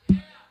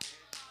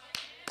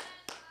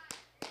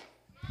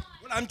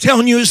 What I'm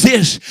telling you is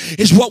this,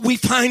 is what we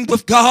find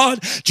with God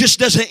just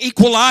doesn't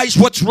equalize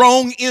what's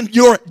wrong in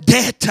your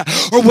debt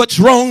or what's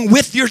wrong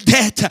with your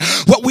debt.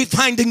 What we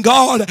find in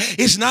God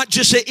is not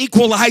just an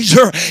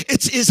equalizer,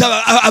 it's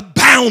a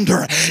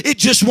bounder. It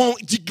just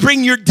won't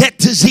bring your debt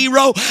to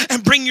zero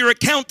and bring your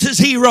account to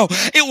zero.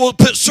 It will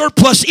put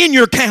surplus in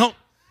your account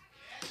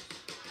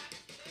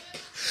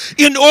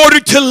in order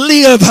to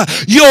live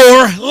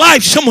your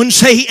life. Someone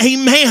say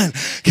amen.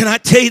 Can I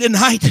tell you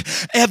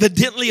tonight,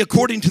 evidently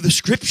according to the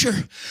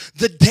scripture,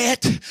 the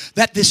debt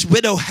that this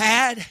widow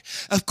had,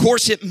 of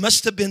course it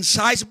must have been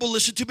sizable.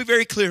 Listen to me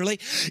very clearly.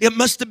 It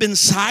must have been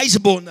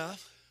sizable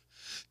enough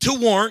to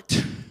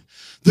warrant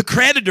the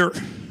creditor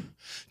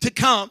to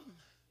come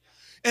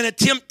and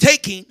attempt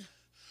taking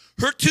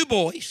her two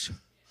boys,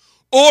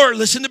 or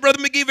listen to Brother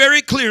McGee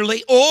very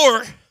clearly,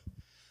 or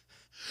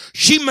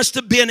she must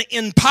have been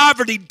in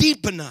poverty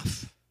deep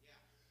enough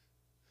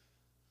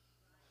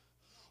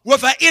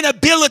with an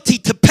inability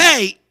to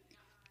pay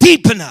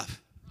deep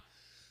enough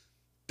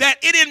that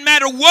it didn't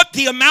matter what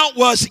the amount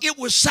was, it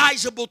was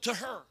sizable to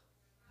her.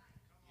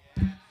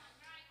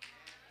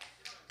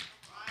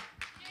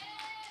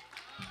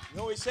 You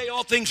always say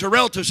all things are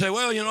relative. Say,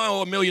 well, you know, I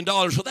owe $1 million.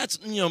 Well, that's,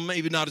 you know,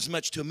 maybe not as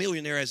much to a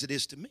millionaire as it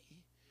is to me.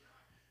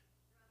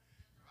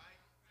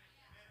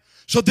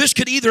 So this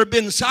could either have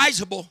been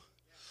sizable,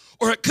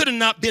 or it could have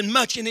not been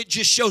much, and it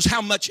just shows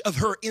how much of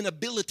her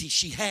inability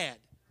she had.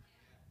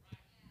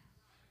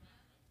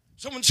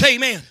 Someone say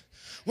amen.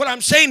 What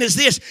I'm saying is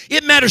this,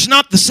 it matters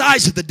not the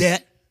size of the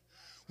debt,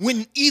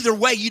 when either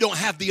way you don't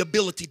have the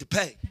ability to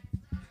pay.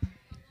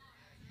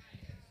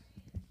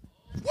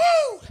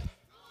 Woo!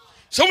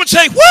 Someone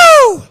say,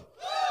 woo!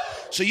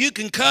 So you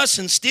can cuss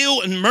and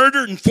steal and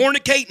murder and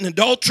fornicate and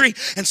adultery,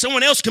 and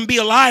someone else can be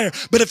a liar,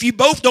 but if you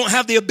both don't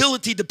have the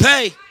ability to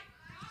pay,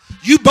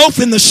 you both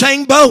in the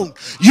same boat.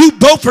 You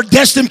both are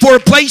destined for a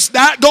place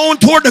not going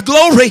toward the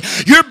glory.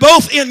 You're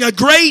both in a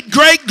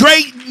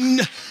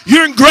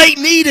you're in great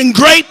need and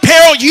great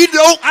peril.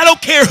 I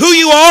don't care who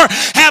you are,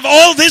 have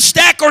all this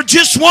stack or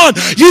just one.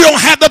 You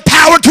don't have the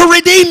power to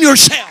redeem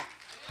yourself.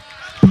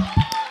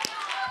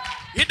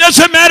 It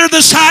doesn't matter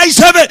the size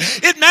of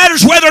it. It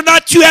matters whether or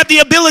not you have the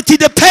ability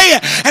to pay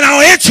it. And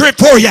I'll answer it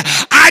for you.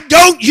 I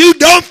don't, you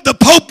don't, the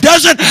Pope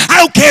doesn't. I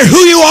don't care who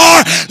you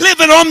are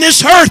living on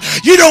this earth.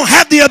 You don't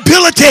have the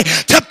ability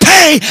to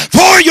pay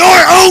for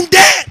your own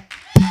debt.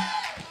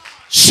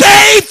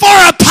 Save for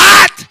a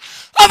pot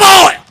of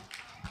oil.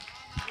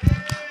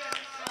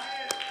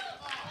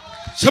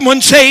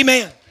 Someone say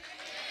amen.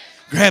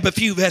 Grab a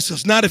few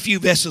vessels, not a few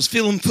vessels,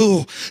 fill them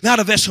full, not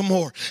a vessel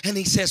more. And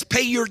he says,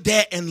 pay your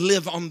debt and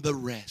live on the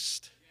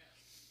rest.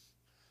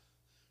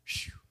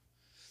 Whew.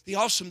 The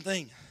awesome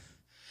thing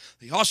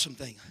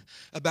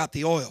about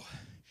the oil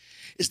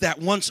is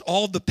that once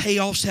all the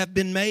payoffs have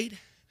been made,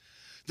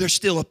 there's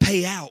still a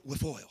payout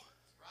with oil.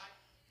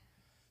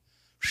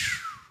 Whew.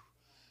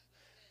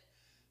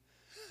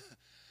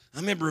 I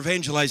remember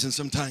evangelizing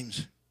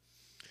sometimes,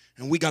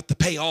 and we got the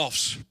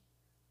payoffs,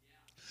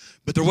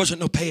 but there wasn't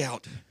no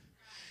payout.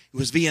 It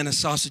was Vienna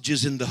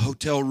sausages in the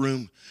hotel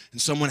room, and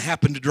someone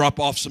happened to drop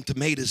off some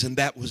tomatoes, and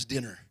that was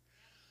dinner.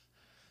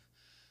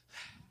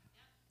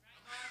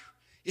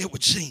 It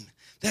would seem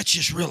that's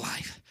just real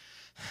life.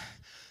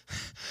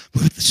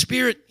 But with the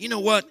Spirit, you know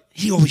what?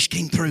 He always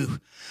came through.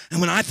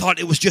 And when I thought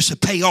it was just a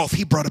payoff,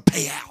 he brought a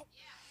payout.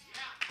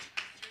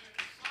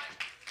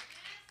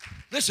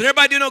 Listen,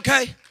 everybody doing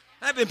okay?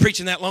 I've been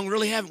preaching that long,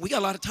 really haven't. We got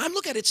a lot of time.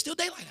 Look at it, it's still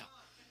daylight out.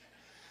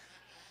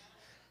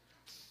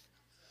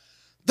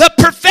 The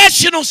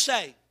professionals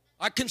say,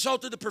 I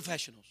consulted the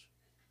professionals.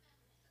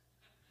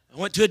 I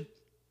went to a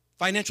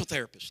financial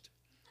therapist,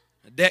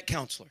 a debt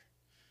counselor.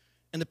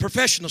 And the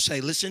professionals say,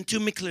 listen to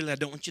me clearly, I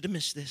don't want you to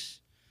miss this.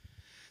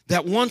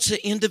 That once an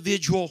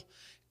individual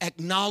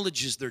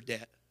acknowledges their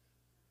debt,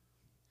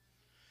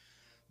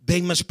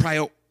 they must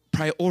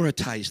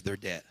prioritize their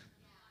debt.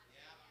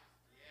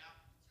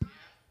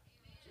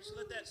 Just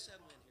let that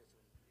settle in here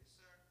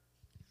for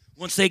me.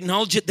 Once they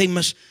acknowledge it, they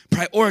must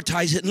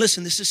prioritize it. And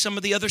listen, this is some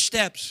of the other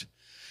steps.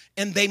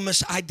 And they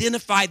must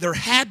identify their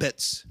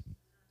habits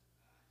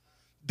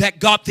that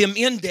got them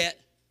in debt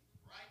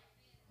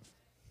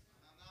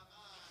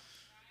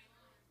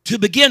to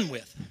begin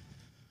with.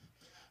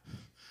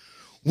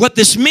 What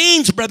this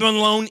means, brethren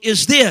alone,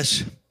 is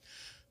this.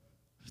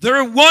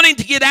 They're wanting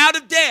to get out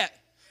of debt.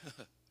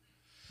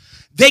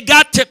 They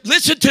got to,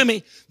 listen to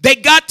me, they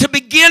got to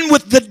begin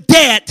with the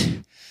debt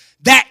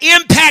that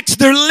impacts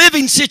their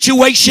living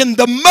situation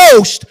the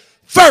most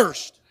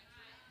first.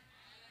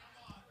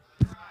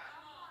 In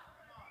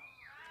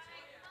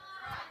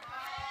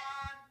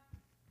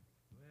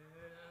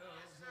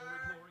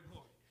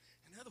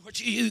other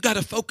words, you got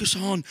to focus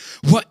on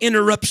what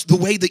interrupts the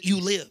way that you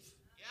live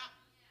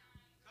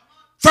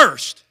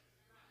first.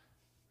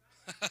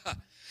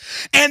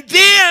 And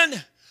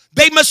then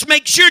they must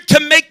make sure to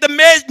make the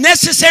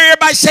necessary,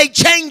 everybody say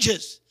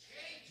changes.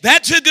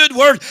 That's a good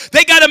word.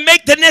 They got to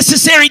make the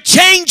necessary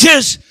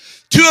changes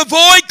to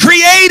avoid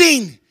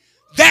creating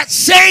that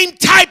same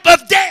type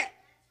of debt.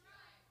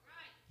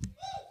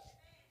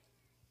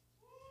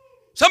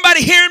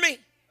 Somebody hear me?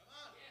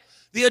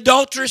 The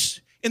adulteress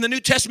in the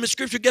New Testament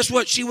scripture, guess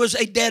what? She was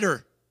a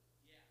debtor.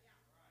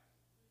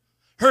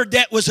 Her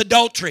debt was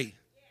adultery.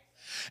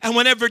 And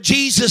whenever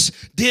Jesus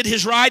did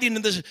his writing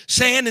in the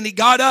sand and he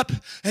got up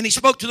and he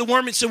spoke to the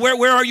woman and said,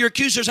 where are your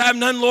accusers? I have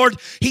none, Lord.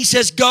 He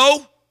says,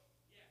 go.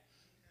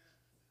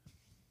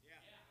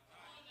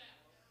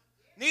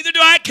 Neither do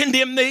I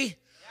condemn thee.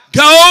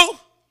 Go.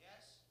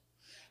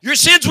 Your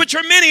sins, which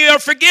are many, are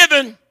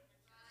forgiven.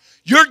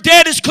 Your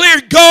debt is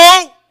cleared.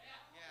 Go.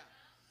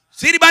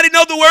 Does anybody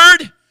know the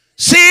word?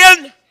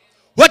 Sin.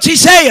 What's he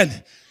saying?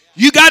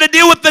 You got to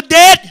deal with the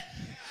debt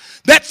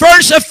that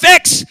first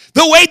affects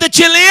the way that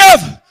you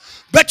live.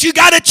 But you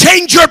got to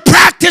change your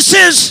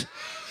practices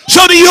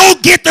so that you'll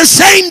get the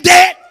same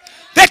debt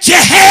that you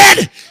had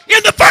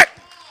in the first.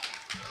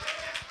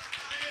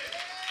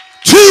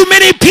 Too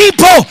many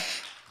people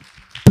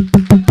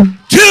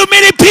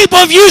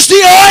have used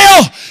the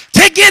oil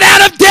to get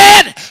out of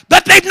debt,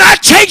 but they've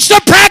not changed their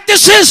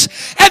practices,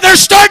 and they're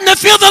starting to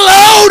feel the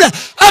load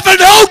of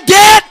an old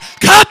debt.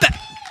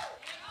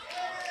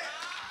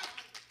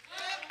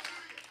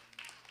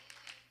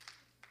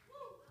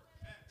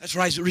 That's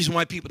right. The reason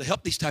why people, to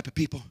help these type of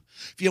people,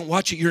 if you don't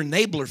watch it, you're an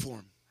enabler for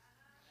them.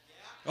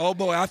 Oh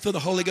boy, I feel the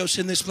Holy Ghost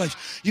in this place.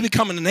 You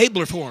become an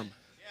enabler for them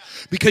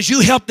because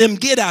you help them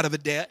get out of a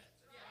debt,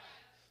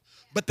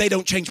 but they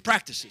don't change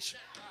practices.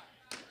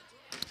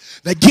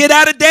 They get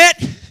out of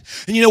debt,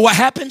 and you know what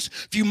happens?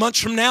 A few months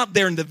from now,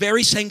 they're in the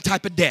very same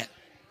type of debt.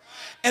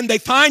 And they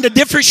find a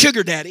different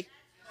sugar daddy.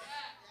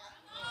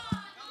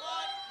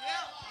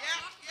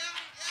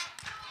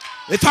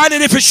 They find a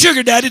different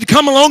sugar daddy to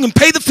come along and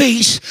pay the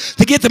fees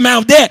to get them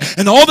out of debt.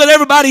 And all that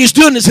everybody is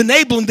doing is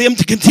enabling them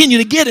to continue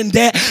to get in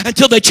debt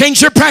until they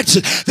change their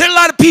practices. There are a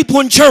lot of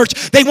people in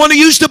church, they want to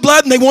use the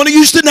blood and they want to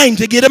use the name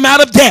to get them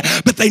out of debt,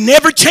 but they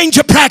never change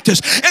a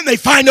practice. And they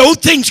find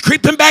old things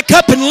creeping back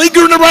up and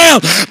lingering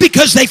around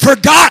because they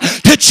forgot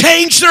to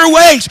change their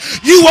ways.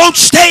 You won't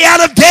stay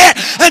out of debt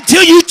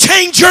until you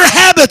change your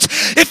habits.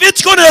 If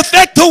it's going to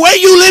affect the way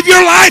you live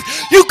your life,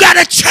 you got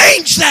to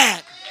change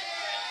that.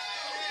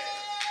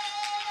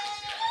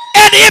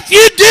 And if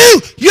you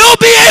do, you'll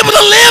be able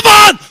to live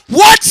on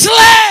what's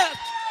left.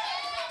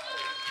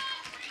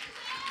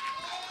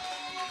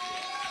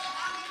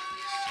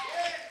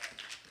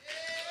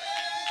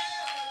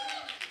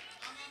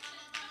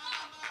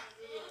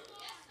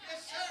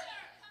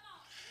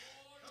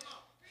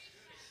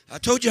 I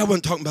told you I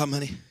wasn't talking about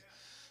money.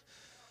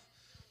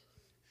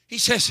 He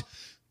says,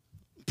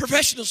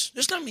 professionals,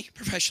 it's not me,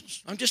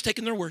 professionals. I'm just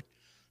taking their word.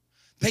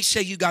 They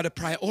say you got to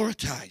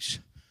prioritize.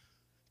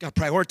 Got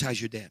to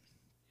prioritize your debt.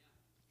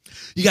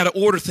 You got to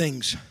order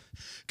things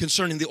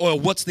concerning the oil.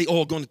 What's the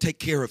oil going to take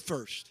care of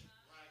first?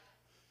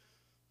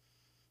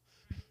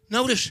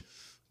 Notice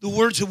the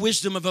words of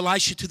wisdom of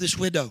Elisha to this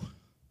widow.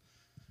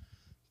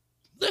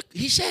 Look,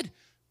 he said,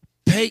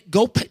 take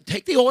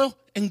the oil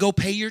and go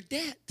pay your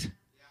debt.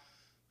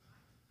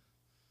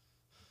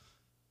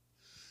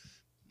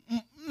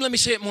 Let me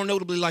say it more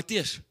notably like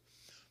this.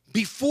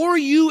 Before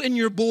you and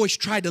your boys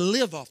try to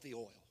live off the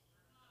oil,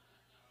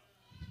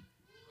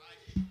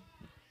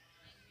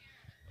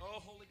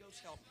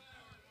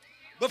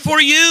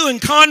 before you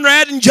and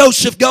Conrad and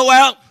Joseph go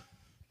out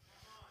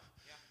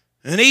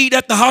and eat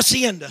at the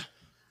hacienda, he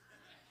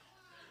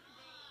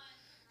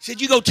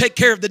said, you go take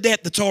care of the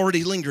debt that's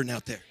already lingering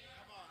out there.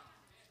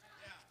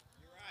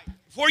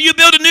 Before you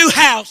build a new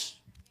house,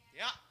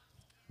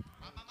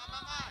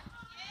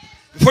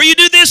 before you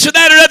do this or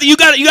that or other, you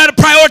got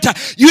to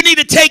prioritize. You need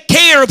to take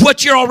care of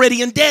what you're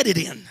already indebted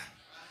in.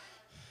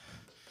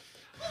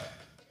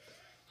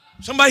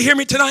 Somebody hear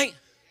me tonight?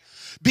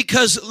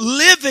 Because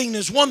living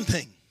is one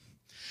thing.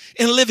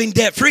 And living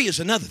debt-free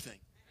is another thing.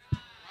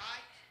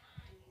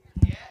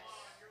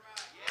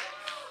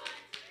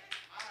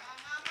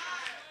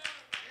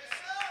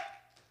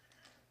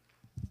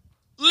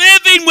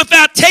 Living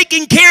without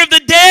taking care of the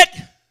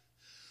debt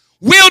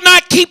will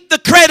not keep the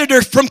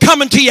creditor from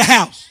coming to your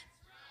house.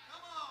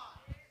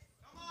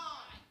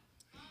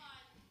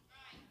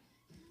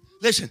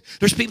 Listen,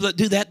 there's people that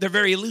do that. They're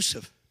very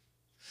elusive.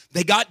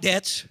 They got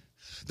debts.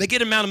 They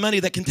get an amount of money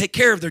that can take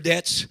care of their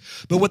debts.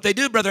 But what they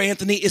do, Brother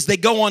Anthony, is they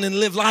go on and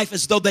live life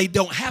as though they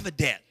don't have a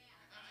debt.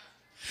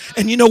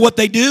 And you know what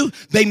they do?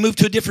 They move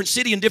to a different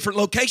city and different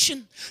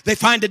location. They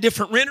find a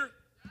different renter.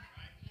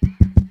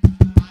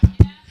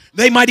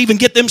 They might even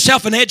get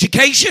themselves an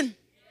education.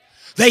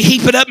 They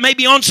heap it up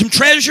maybe on some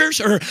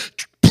treasures or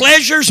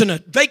pleasures and a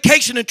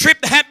vacation and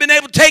trip they haven't been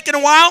able to take in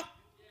a while.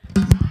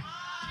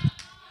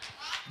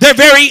 They're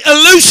very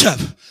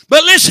elusive.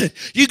 But listen,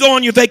 you go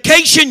on your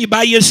vacation, you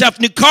buy yourself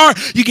a new car,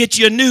 you get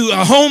you a new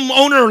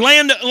homeowner or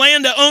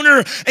land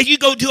owner, and you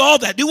go do all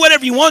that. Do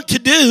whatever you want to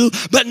do,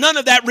 but none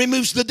of that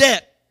removes the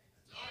debt.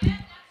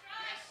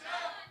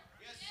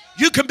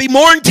 You can be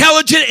more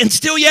intelligent and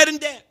still yet in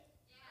debt.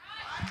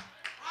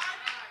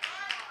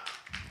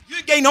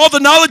 You gain all the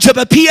knowledge of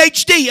a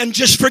PhD and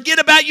just forget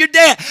about your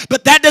debt,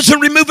 but that doesn't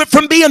remove it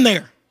from being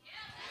there.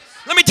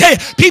 Let me tell you,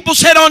 people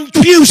sit on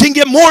pews and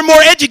get more and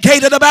more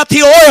educated about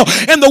the oil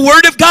and the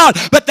Word of God,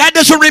 but that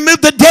doesn't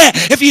remove the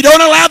debt if you don't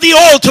allow the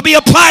oil to be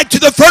applied to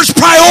the first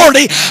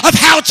priority of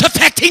how it's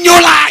affecting your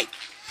life.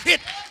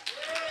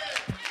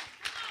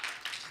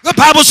 The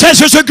Bible says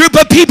there's a group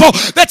of people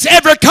that's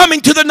ever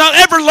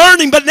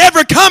learning, but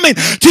never coming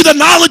to the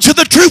knowledge of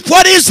the truth.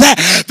 What is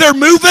that? They're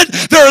moving,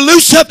 they're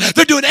elusive,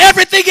 they're doing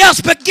everything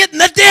else but getting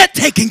the debt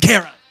taken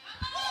care of.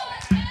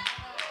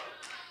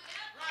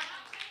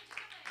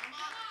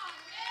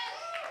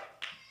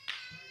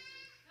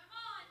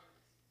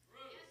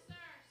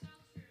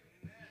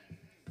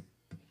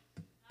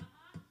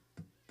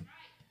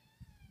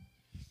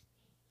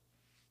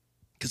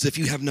 Because if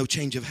you have no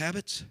change of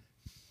habits,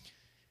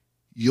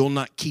 you'll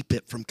not keep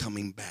it from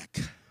coming back.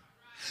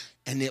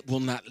 And it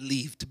will not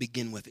leave to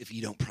begin with if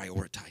you don't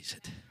prioritize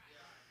it.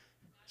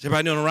 Is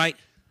everybody doing all right?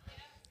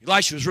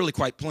 Elisha was really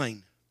quite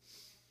plain.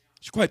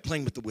 He's quite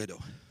plain with the widow.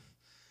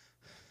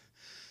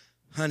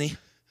 Honey,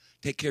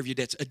 take care of your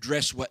debts.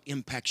 Address what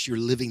impacts your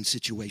living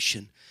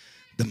situation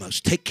the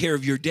most. Take care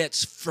of your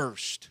debts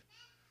first.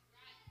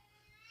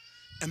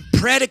 And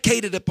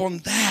predicated upon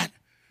that,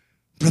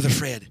 Brother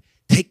Fred,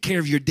 take care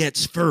of your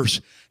debts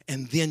first,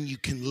 and then you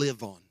can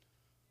live on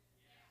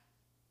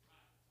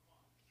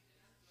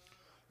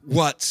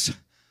what's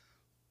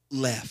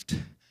left.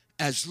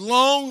 As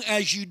long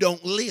as you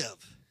don't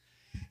live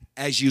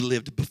as you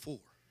lived before.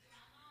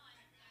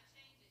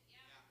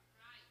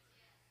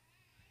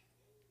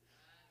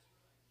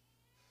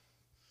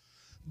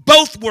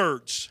 Both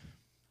words,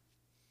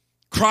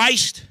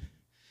 Christ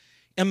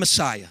and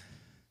Messiah,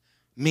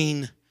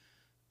 mean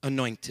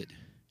anointed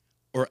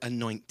or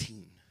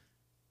anointing.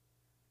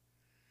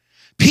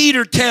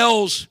 Peter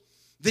tells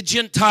the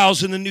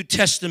Gentiles in the New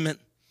Testament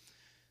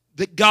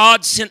that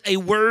God sent a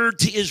word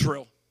to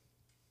Israel.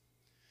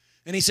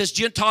 And he says,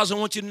 Gentiles, I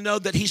want you to know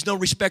that he's no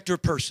respecter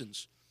of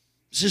persons.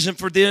 This isn't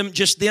for them,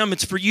 just them.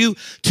 It's for you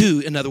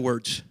too, in other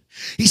words.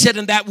 He said,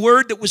 and that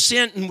word that was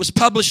sent and was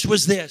published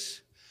was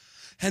this.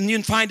 And you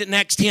can find it in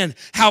Acts 10.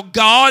 How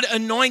God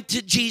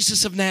anointed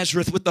Jesus of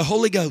Nazareth with the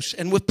Holy Ghost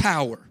and with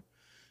power,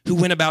 who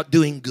went about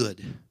doing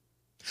good.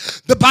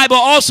 The Bible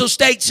also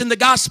states in the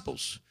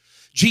Gospels,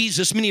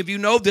 Jesus, many of you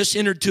know this,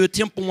 entered to a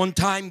temple one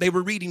time. They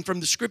were reading from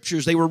the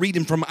scriptures. They were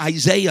reading from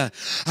Isaiah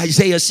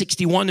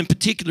 61 in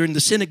particular in the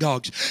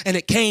synagogues. And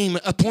it came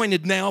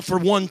appointed now for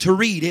one to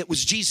read. It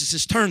was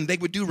Jesus' turn. They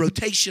would do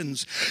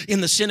rotations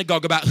in the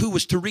synagogue about who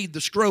was to read the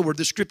scroll or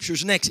the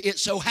scriptures next. It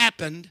so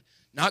happened,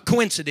 not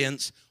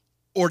coincidence,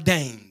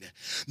 ordained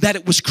that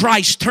it was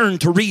Christ's turn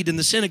to read in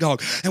the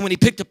synagogue. And when he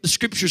picked up the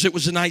scriptures, it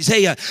was in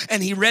Isaiah,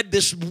 and he read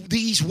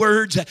these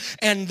words,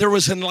 and there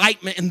was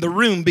enlightenment in the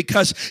room,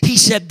 because he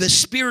said, the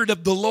Spirit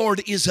of the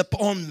Lord is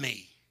upon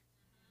me,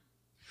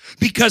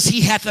 because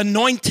he hath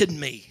anointed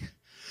me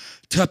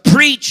to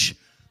preach,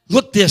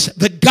 look this,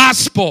 the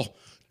gospel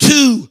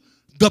to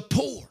the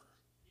poor.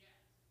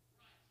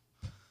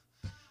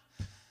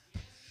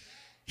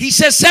 He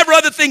says several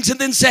other things and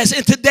then says,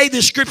 and today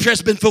this scripture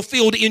has been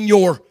fulfilled in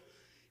your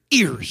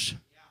ears.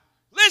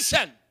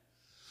 Listen,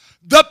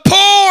 the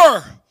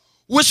poor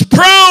was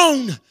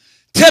prone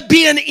to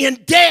being in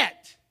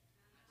debt.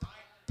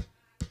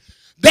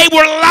 They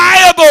were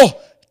liable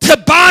to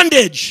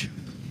bondage.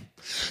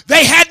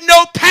 They had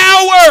no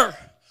power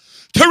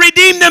to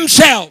redeem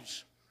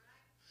themselves.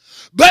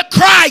 But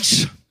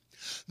Christ,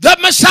 the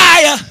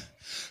Messiah,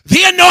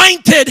 the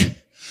anointed,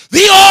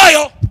 the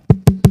oil,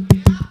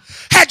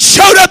 had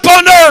showed up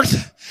on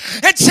earth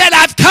and said,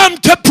 I've come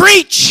to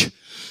preach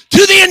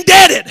to the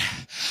indebted.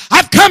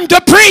 I've come to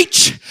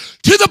preach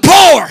to the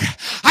poor.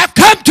 I've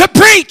come to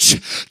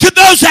preach to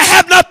those that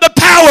have not the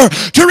power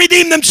to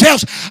redeem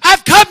themselves.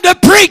 I've come to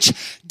preach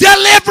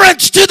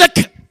deliverance to the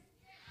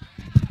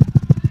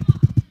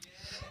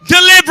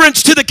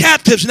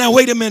captives. Now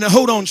wait a minute.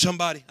 Hold on,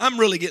 somebody. I'm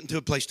really getting to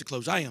a place to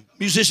close. I am.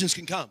 Musicians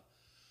can come.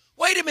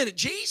 Wait a minute.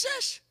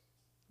 Jesus?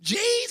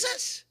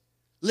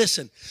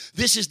 Listen,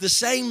 this is the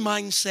same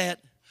mindset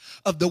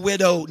of the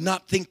widow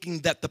not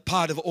thinking that the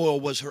pot of oil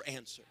was her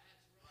answer.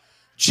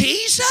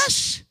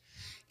 Jesus?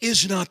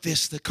 Is not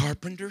this the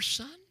carpenter's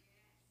son?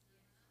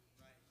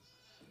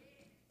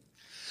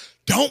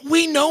 Don't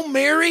we know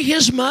Mary,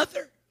 his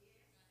mother?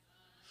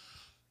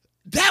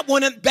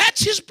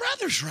 That's his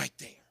brothers right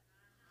there.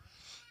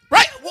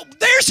 Right? Well,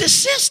 there's his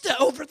sister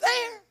over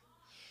there.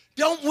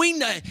 Don't we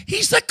know?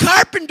 He's the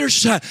carpenter's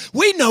son.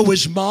 We know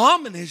his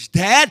mom and his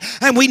dad,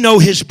 and we know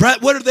his brother.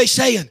 What are they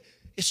saying?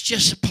 It's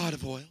just a pot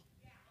of oil.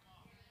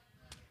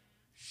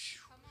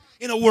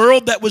 In a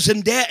world that was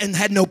in debt and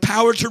had no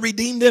power to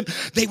redeem them,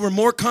 they were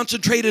more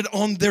concentrated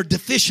on their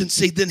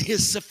deficiency than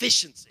his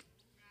sufficiency.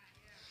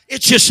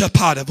 It's just a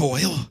pot of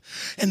oil.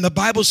 And the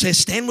Bible says,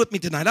 stand with me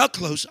tonight. I'll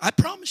close. I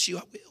promise you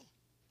I will.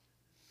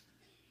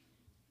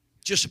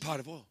 Just a pot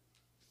of oil.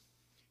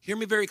 Hear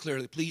me very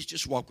clearly. Please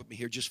just walk with me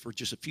here just for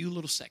just a few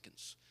little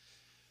seconds.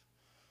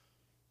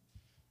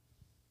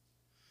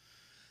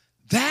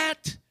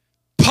 That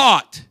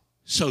pot,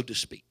 so to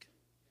speak,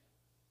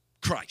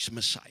 Christ,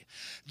 Messiah,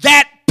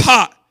 that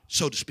pot,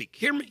 so to speak,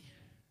 hear me,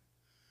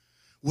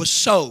 was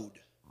sold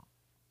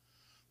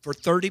for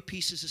 30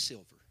 pieces of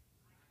silver.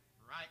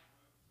 Right.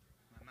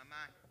 My.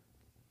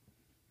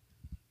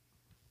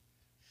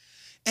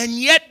 And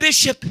yet,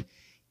 Bishop,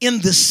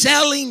 in the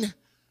selling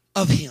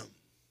of him,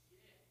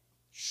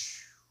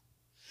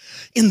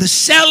 in the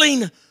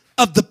selling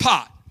of the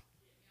pot,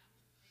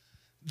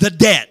 the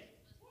debt,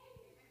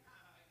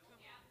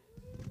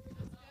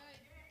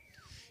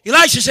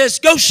 Elisha says,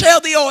 go sell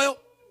the oil,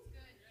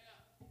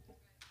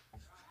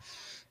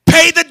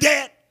 pay the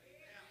debt,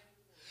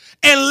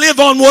 and live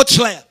on what's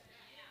left.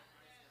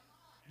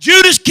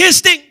 Judas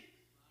kissed him,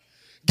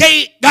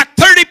 got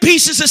 30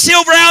 pieces of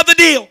silver out of the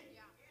deal.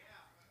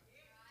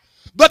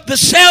 But the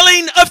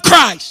selling of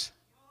Christ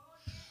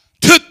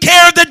took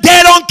care of the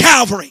debt on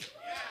Calvary.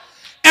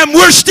 And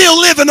we're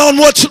still living on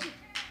what's...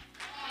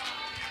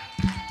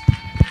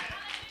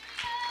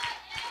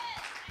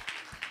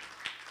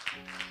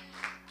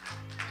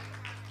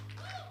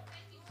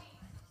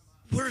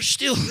 We're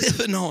still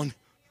living on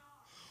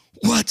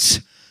what's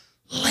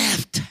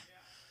left.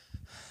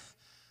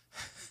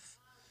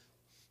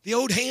 The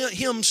old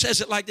hymn says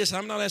it like this.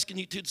 I'm not asking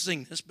you to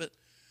sing this, but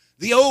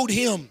the old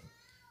hymn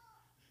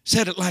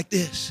said it like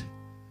this.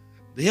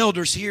 The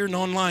elders here and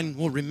online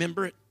will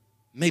remember it.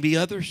 Maybe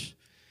others.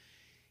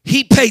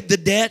 He paid the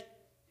debt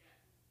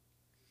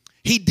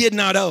he did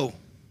not owe.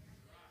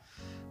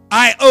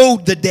 I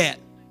owed the debt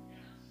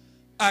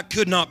I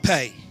could not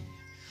pay.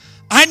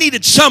 I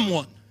needed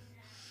someone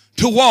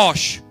to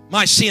wash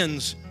my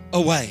sins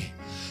away.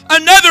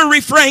 Another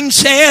refrain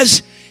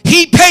says,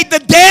 he paid the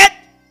debt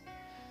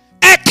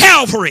at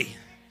Calvary.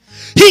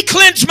 He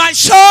cleansed my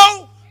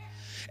soul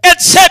and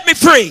set me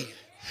free.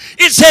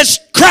 It says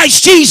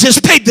Christ Jesus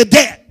paid the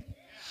debt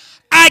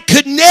I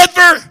could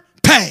never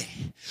pay.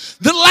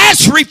 The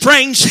last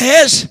refrain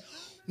says,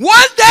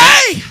 one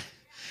day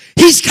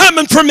he's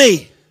coming for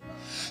me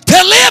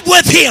to live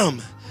with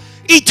him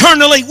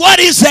eternally. What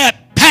is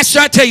that?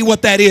 Pastor, I tell you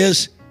what that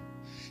is.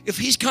 If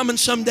he's coming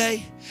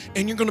someday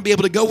and you're going to be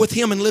able to go with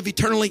him and live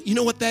eternally, you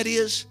know what that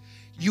is?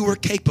 You are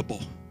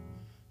capable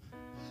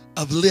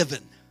of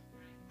living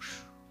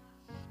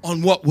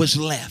on what was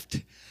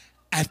left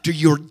after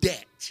your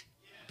debt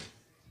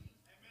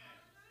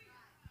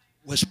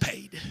was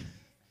paid.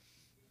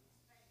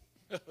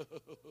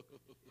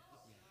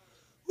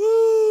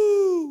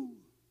 Woo!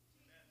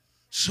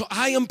 So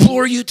I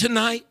implore you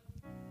tonight,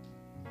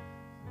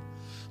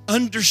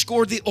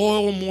 underscore the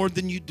oil more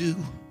than you do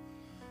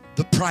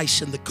the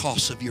price and the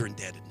cost of your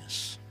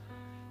indebtedness.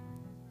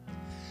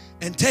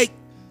 And take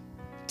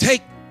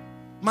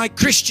my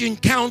Christian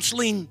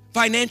counseling,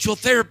 financial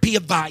therapy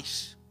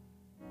advice.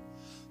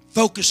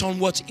 Focus on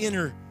what's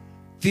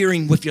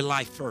interfering with your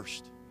life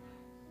first.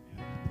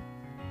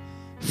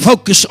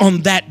 Focus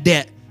on that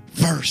debt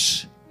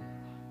first.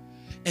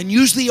 And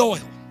use the oil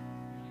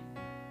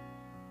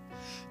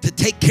to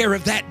take care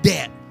of that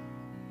debt.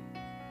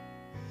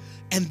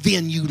 And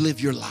then you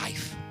live your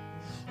life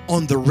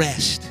on the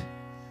rest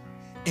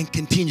and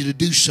continue to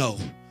do so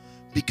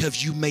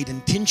because you made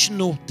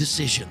intentional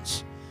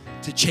decisions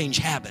to change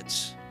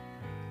habits.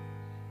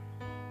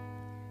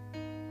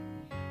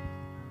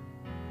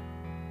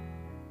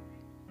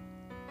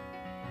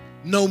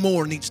 No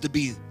more needs to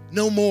be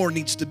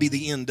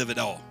the end of it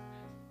all.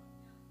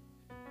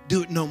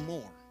 Do it no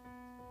more.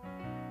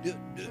 Do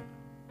it.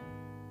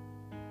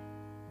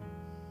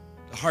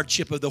 The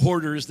hardship of the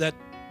hoarder is that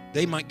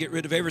they might get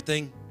rid of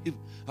everything.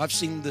 I've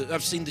seen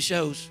the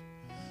shows.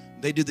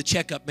 They do the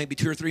checkup maybe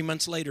 2 or 3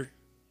 months later.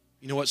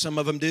 You know what some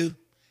of them do?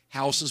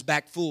 House is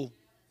back full.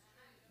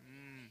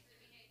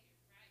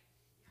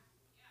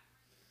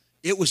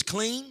 It was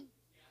clean.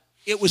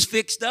 It was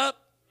fixed up.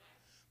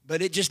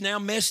 But it just now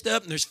messed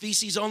up, and there's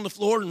feces on the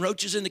floor and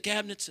roaches in the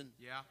cabinets. And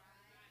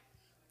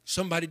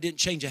somebody didn't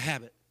change a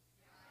habit.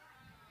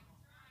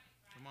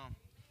 Come on.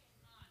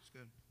 That's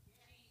good.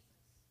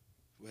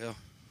 Well,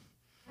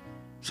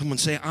 someone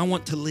say, I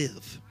want to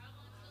live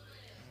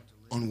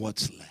on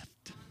what's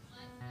left.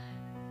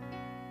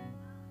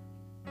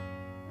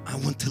 I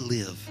want to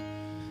live.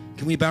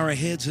 Can we bow our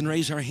heads and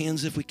raise our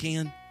hands if we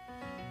can?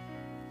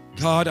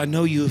 God, I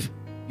know you've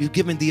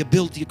given the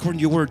ability, according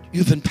to your word,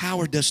 you've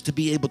empowered us to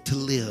be able to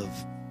live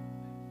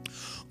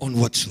on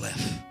what's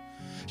left.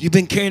 You've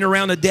been carrying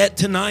around a debt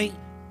tonight.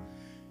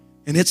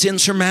 and it's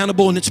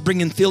insurmountable, and it's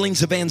bringing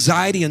feelings of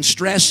anxiety and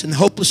stress and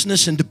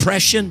hopelessness and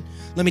depression,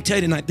 let me tell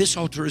you tonight, this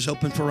altar is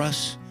open for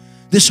us.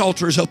 This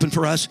altar is open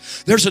for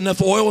us. There's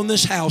enough oil in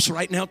this house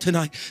right now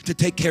tonight to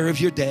take care of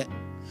your debt.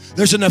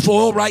 There's enough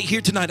oil right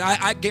here tonight.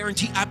 I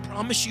guarantee, I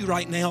promise you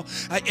right now,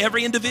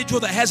 every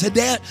individual that has a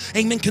debt,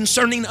 amen,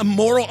 concerning a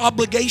moral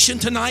obligation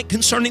tonight,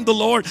 concerning the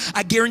Lord,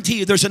 I guarantee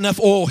you there's enough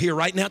oil here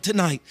right now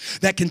tonight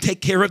that can take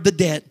care of the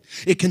debt.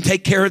 It can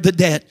take care of the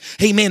debt.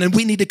 Amen. And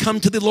we need to come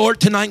to the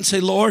Lord tonight and say,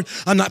 Lord,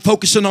 I'm not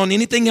focusing on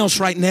anything else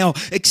right now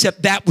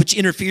except that which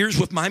interferes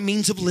with my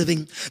means of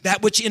living,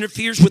 that which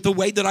interferes with the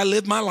way that I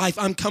live my life.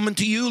 I'm coming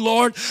to you,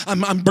 Lord.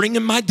 I'm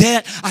bringing my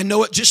debt. I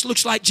know it just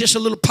looks like just a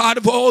little pot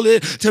of oil.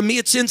 To me,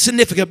 it's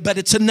insignificant, but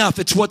it's enough.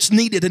 It's what's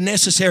needed and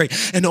necessary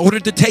in order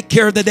to take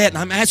care of the debt. And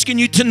I'm asking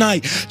you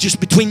tonight, just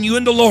between you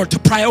and the Lord, to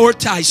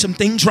prioritize some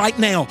things right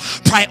now.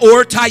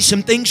 Prioritize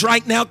some things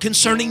right now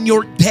concerning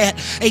your debt.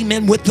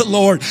 Amen. With the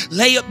Lord.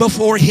 Lay it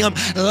before Him.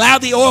 Allow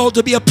the oil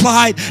to be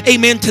applied,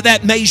 amen, to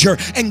that measure,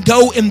 and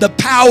go in the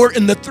power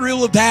and the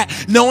thrill of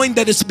that, knowing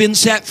that it's been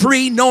set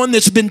free, knowing that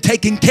it's been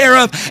taken care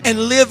of, and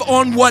live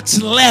on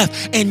what's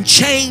left and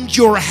change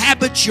your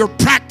habits, your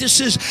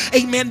practices,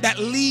 amen, that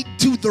lead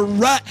to the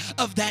rut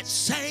of that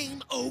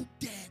same old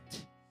debt.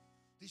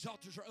 These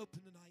altars are open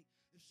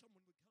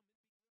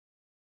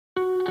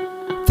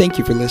tonight. Thank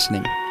you for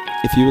listening.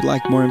 If you would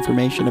like more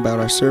information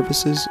about our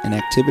services and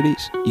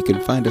activities, you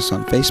can find us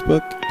on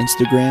Facebook,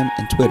 Instagram,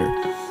 and Twitter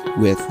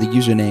with the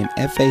username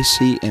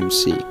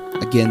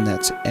FACMC. Again,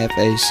 that's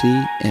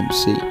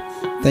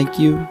FACMC. Thank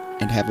you,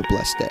 and have a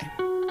blessed day.